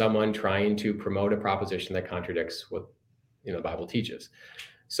for someone trying to promote a proposition that contradicts what the Bible teaches.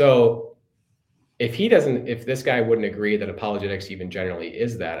 So if this guy wouldn't agree that apologetics even generally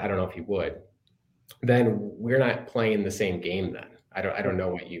is that, I don't know if he would, then we're not playing the same game then. I don't know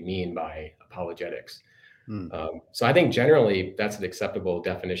what you mean by apologetics. So I think generally that's an acceptable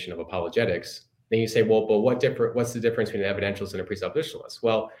definition of apologetics. Then you say, well, but what's the difference between an evidentialist and a presuppositionalist?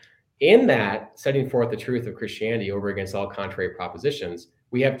 Well, in that setting forth the truth of Christianity over against all contrary propositions,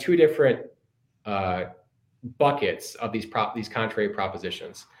 we have two different buckets of these contrary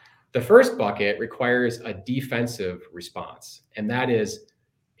propositions. The first bucket requires a defensive response, and that is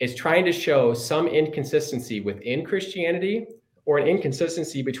it's trying to show some inconsistency within Christianity or an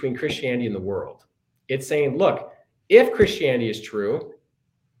inconsistency between Christianity and the world. It's saying, look, if Christianity is true,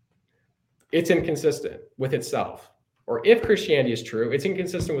 it's inconsistent with itself. Or if Christianity is true, it's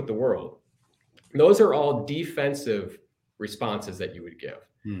inconsistent with the world. Those are all defensive responses that you would give.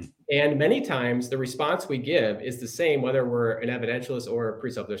 And many times the response we give is the same, whether we're an evidentialist or a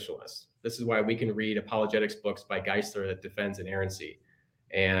presuppositionalist. This is why we can read apologetics books by Geisler that defends inerrancy.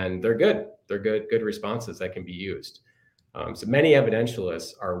 And they're good. They're good responses that can be used. So many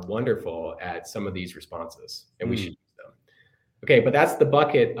evidentialists are wonderful at some of these responses, and we should use them. Okay, but that's the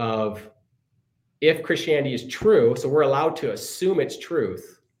bucket of if Christianity is true, so we're allowed to assume it's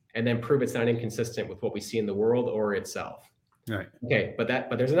truth and then prove it's not inconsistent with what we see in the world or itself. Right. Okay, but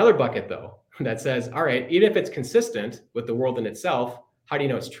there's another bucket though that says, all right, even if it's consistent with the world in itself, how do you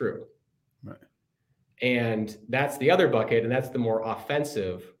know it's true? Right. And that's the other bucket, and that's the more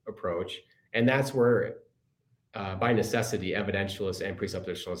offensive approach, and that's where, by necessity, evidentialists and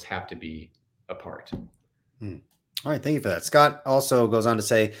presuppositionalists have to be apart. All right, thank you for that. Scott also goes on to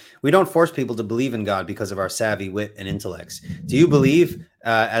say, we don't force people to believe in God because of our savvy, wit, and intellects. Do you believe,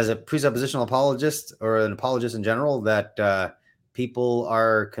 as a presuppositional apologist or an apologist in general, that people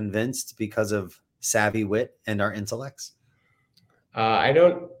are convinced because of savvy, wit, and our intellects? I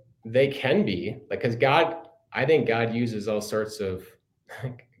don't. They can be, because I think God uses all sorts of,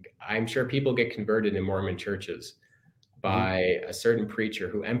 I'm sure people get converted in Mormon churches by a certain preacher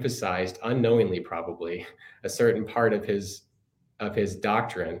who emphasized, unknowingly probably, a certain part of his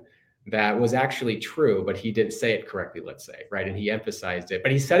doctrine that was actually true, but he didn't say it correctly, let's say, right? And he emphasized it,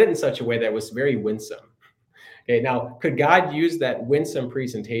 but he said it in such a way that was very winsome. Okay, now, could God use that winsome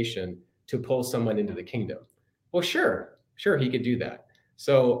presentation to pull someone into the kingdom? Well, sure, he could do that.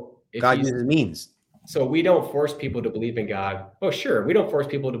 So God uses means. So we don't force people to believe in God. Oh, sure, we don't force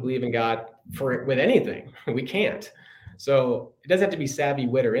people to believe in God with anything. We can't. So it doesn't have to be savvy,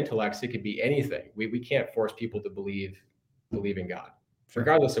 wit, or intellects. It could be anything. We can't force people to believe in God,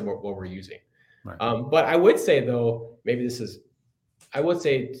 regardless of what we're using. Right. But I would say, though, we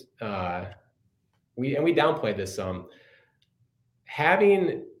downplay this some.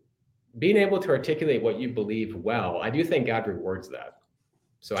 Being able to articulate what you believe well, I do think God rewards that.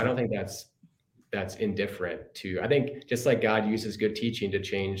 So I don't think that's that's indifferent to, I think just like God uses good teaching to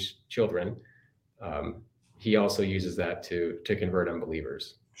change children, he also uses that to convert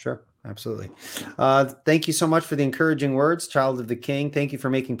unbelievers. Sure. Absolutely. Thank you so much for the encouraging words, child of the King. Thank you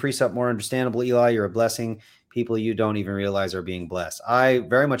for making Precept more understandable, Eli. You're a blessing. People you don't even realize are being blessed. I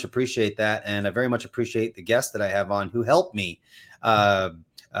very much appreciate that. And I very much appreciate the guests that I have on who help me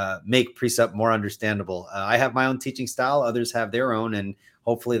make Precept more understandable. I have my own teaching style. Others have their own, and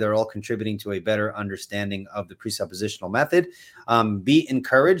hopefully they're all contributing to a better understanding of the presuppositional method. Be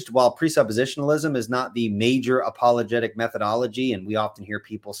encouraged. While presuppositionalism is not the major apologetic methodology, and we often hear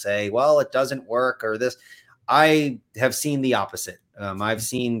people say, well, it doesn't work or this, I have seen the opposite. I've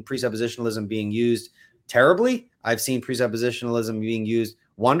seen presuppositionalism being used terribly. I've seen presuppositionalism being used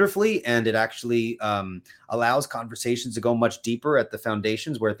wonderfully, and it actually allows conversations to go much deeper at the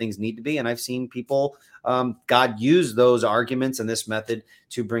foundations where things need to be. And I've seen people, God use those arguments and this method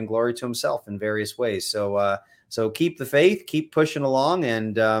to bring glory to himself in various ways. So keep the faith, keep pushing along,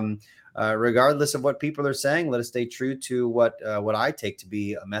 and regardless of what people are saying, let us stay true to what I take to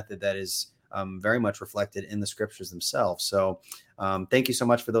be a method that is very much reflected in the scriptures themselves. So thank you so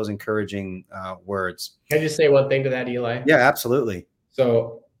much for those encouraging words. Can I just say one thing to that, Eli? Yeah, absolutely.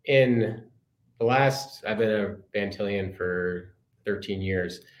 So in the last, I've been a Van Tillian for 13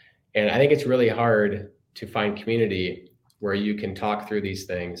 years, and I think it's really hard to find community where you can talk through these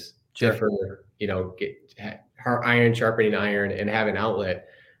things, Sure. differ, get iron sharpening iron and have an outlet.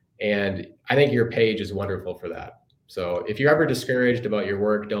 And I think your page is wonderful for that. So if you're ever discouraged about your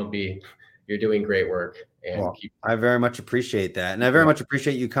work, don't be. You're doing great work. And I very much appreciate that. And I very much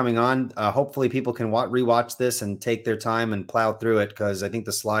appreciate you coming on. Hopefully people can rewatch this and take their time and plow through it, because I think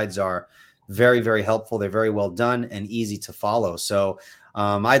the slides are very, very helpful. They're very well done and easy to follow. So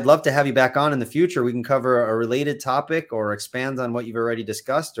I'd love to have you back on in the future. We can cover a related topic or expand on what you've already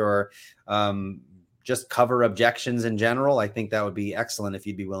discussed, or just cover objections in general. I think that would be excellent if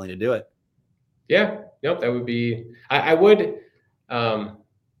you'd be willing to do it. Yeah, nope, that would be, I would,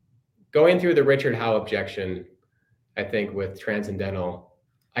 going through the Richard Howe objection, I think with transcendental,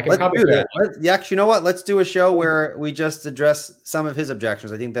 I can probably do that. Yeah, actually, you know what? Let's do a show where we just address some of his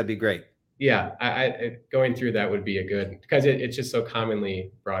objections. I think that'd be great. Yeah, I going through that would be a good, because it's just so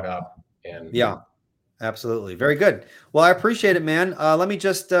commonly brought up. And yeah, absolutely. Very good. Well, I appreciate it, man. Let me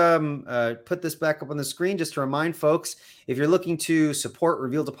just put this back up on the screen just to remind folks, if you're looking to support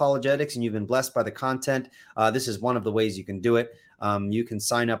Revealed Apologetics and you've been blessed by the content, this is one of the ways you can do it. You can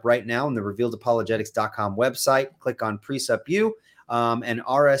sign up right now on the revealedapologetics.com website, click on Precept U, and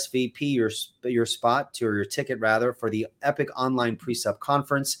RSVP your spot, to your ticket rather, for the Epic Online Precept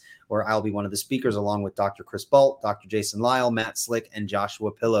Conference, where I'll be one of the speakers along with Dr. Chris Bolt, Dr. Jason Lyle, Matt Slick, and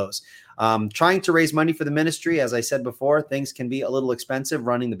Joshua Pillows. Trying to raise money for the ministry. As I said before, things can be a little expensive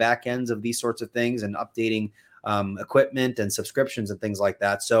running the back ends of these sorts of things and updating equipment and subscriptions and things like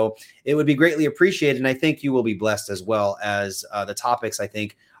that. So it would be greatly appreciated. And I think you will be blessed, as well as the topics I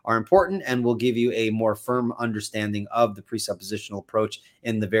think are important and will give you a more firm understanding of the presuppositional approach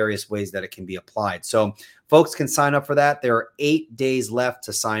in the various ways that it can be applied. So folks can sign up for that. There are 8 days left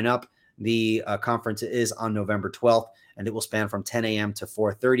to sign up. The conference is on November 12th, and it will span from 10 a.m. to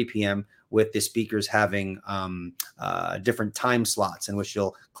 4:30 p.m. with the speakers having different time slots in which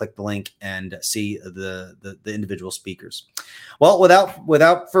you'll click the link and see the individual speakers. Well,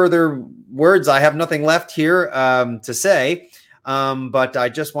 without further words, I have nothing left here to say. But I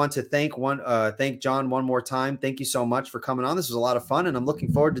just want to thank John one more time. Thank you so much for coming on. This was a lot of fun, and I'm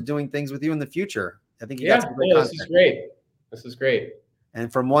looking forward to doing things with you in the future. I think you got some great content. This is great. This is great.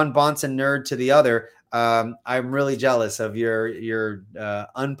 And from one Bahnsen nerd to the other, I'm really jealous of your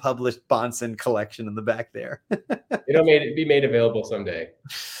unpublished Bahnsen collection in the back there. It'll be made available someday.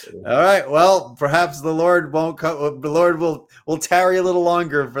 All right. Well, perhaps the Lord won't come. The Lord will tarry a little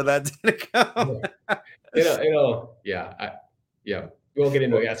longer for that to come. Yeah. We won't get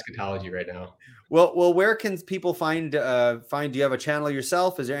into eschatology right now. Well, where can people find? Do you have a channel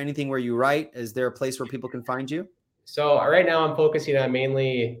yourself? Is there anything where you write? Is there a place where people can find you? So right now I'm focusing on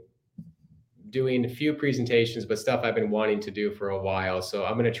mainly doing a few presentations, but stuff I've been wanting to do for a while. So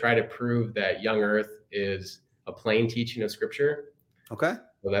I'm going to try to prove that Young Earth is a plain teaching of Scripture. Okay.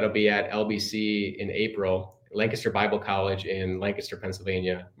 So that'll be at LBC in April, Lancaster Bible College in Lancaster,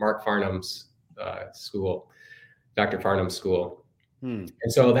 Pennsylvania, Mark Farnham's school, Dr. Farnham's school. And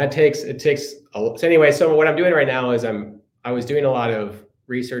so so what I'm doing right now is I was doing a lot of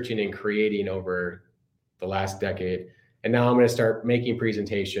researching and creating over the last decade. And now I'm going to start making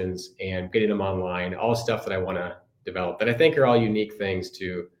presentations and getting them online, all stuff that I want to develop that I think are all unique things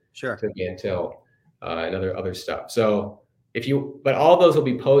to Van Til and other stuff. So but all those will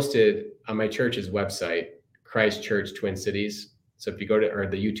be posted on my church's website, Christ Church Twin Cities. So if you go to, or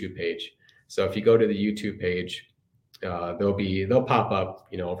the YouTube page. So if you go to the YouTube page, they'll pop up,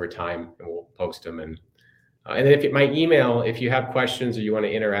 over time, and we'll post them. And then my email, if you have questions or you want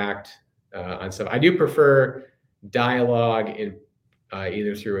to interact on stuff, I do prefer dialogue in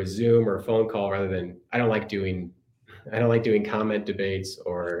either through a Zoom or a phone call rather than, I don't like doing comment debates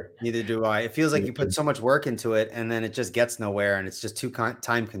or. Neither do I. It feels like you put so much work into it and then it just gets nowhere and it's just too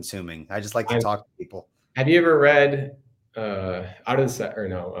time consuming. I just like to talk to people. Have you ever read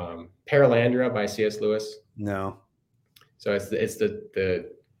Perelandra by C.S. Lewis? No. So it's the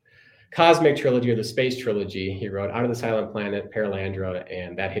cosmic trilogy or the space trilogy. He wrote Out of the Silent Planet, Perelandra,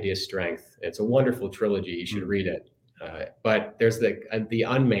 and That Hideous Strength. It's a wonderful trilogy. You should read it. But there's the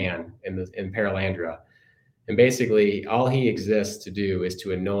unman in Perelandra. And basically, all he exists to do is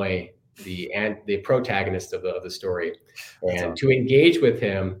to annoy the protagonist of the story, and to engage with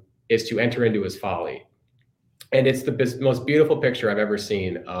him is to enter into his folly. And it's the most beautiful picture I've ever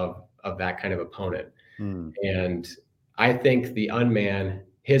seen of that kind of opponent. And I think the unman,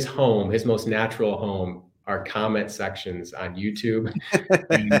 his most natural home, are comment sections on YouTube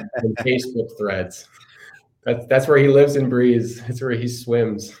and Facebook threads. That's where he lives and breathes. That's where he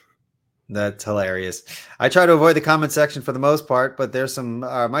swims. That's hilarious. I try to avoid the comment section for the most part, but there's some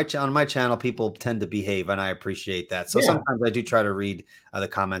on my channel, people tend to behave, and I appreciate that. So sometimes I do try to read the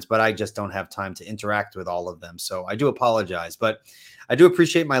comments, but I just don't have time to interact with all of them. So I do apologize, but I do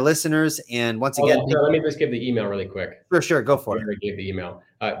appreciate my listeners. And once again, let me just give the email really quick. For sure. Go for it. I gave the email,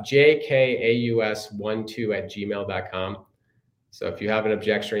 jkaus12@gmail.com. So if you have an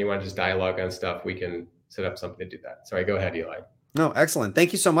objection or you want to just dialogue on stuff, we can set up something to do that. Sorry, go ahead, Eli. No, excellent.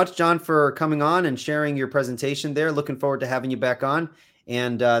 Thank you so much, John, for coming on and sharing your presentation there. Looking forward to having you back on.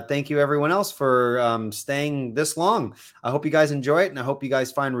 And thank you, everyone else, for staying this long. I hope you guys enjoy it, and I hope you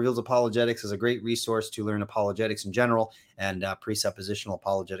guys find Reveals Apologetics as a great resource to learn apologetics in general and presuppositional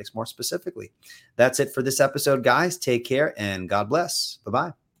apologetics more specifically. That's it for this episode, guys. Take care, and God bless.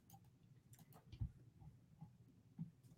 Bye-bye.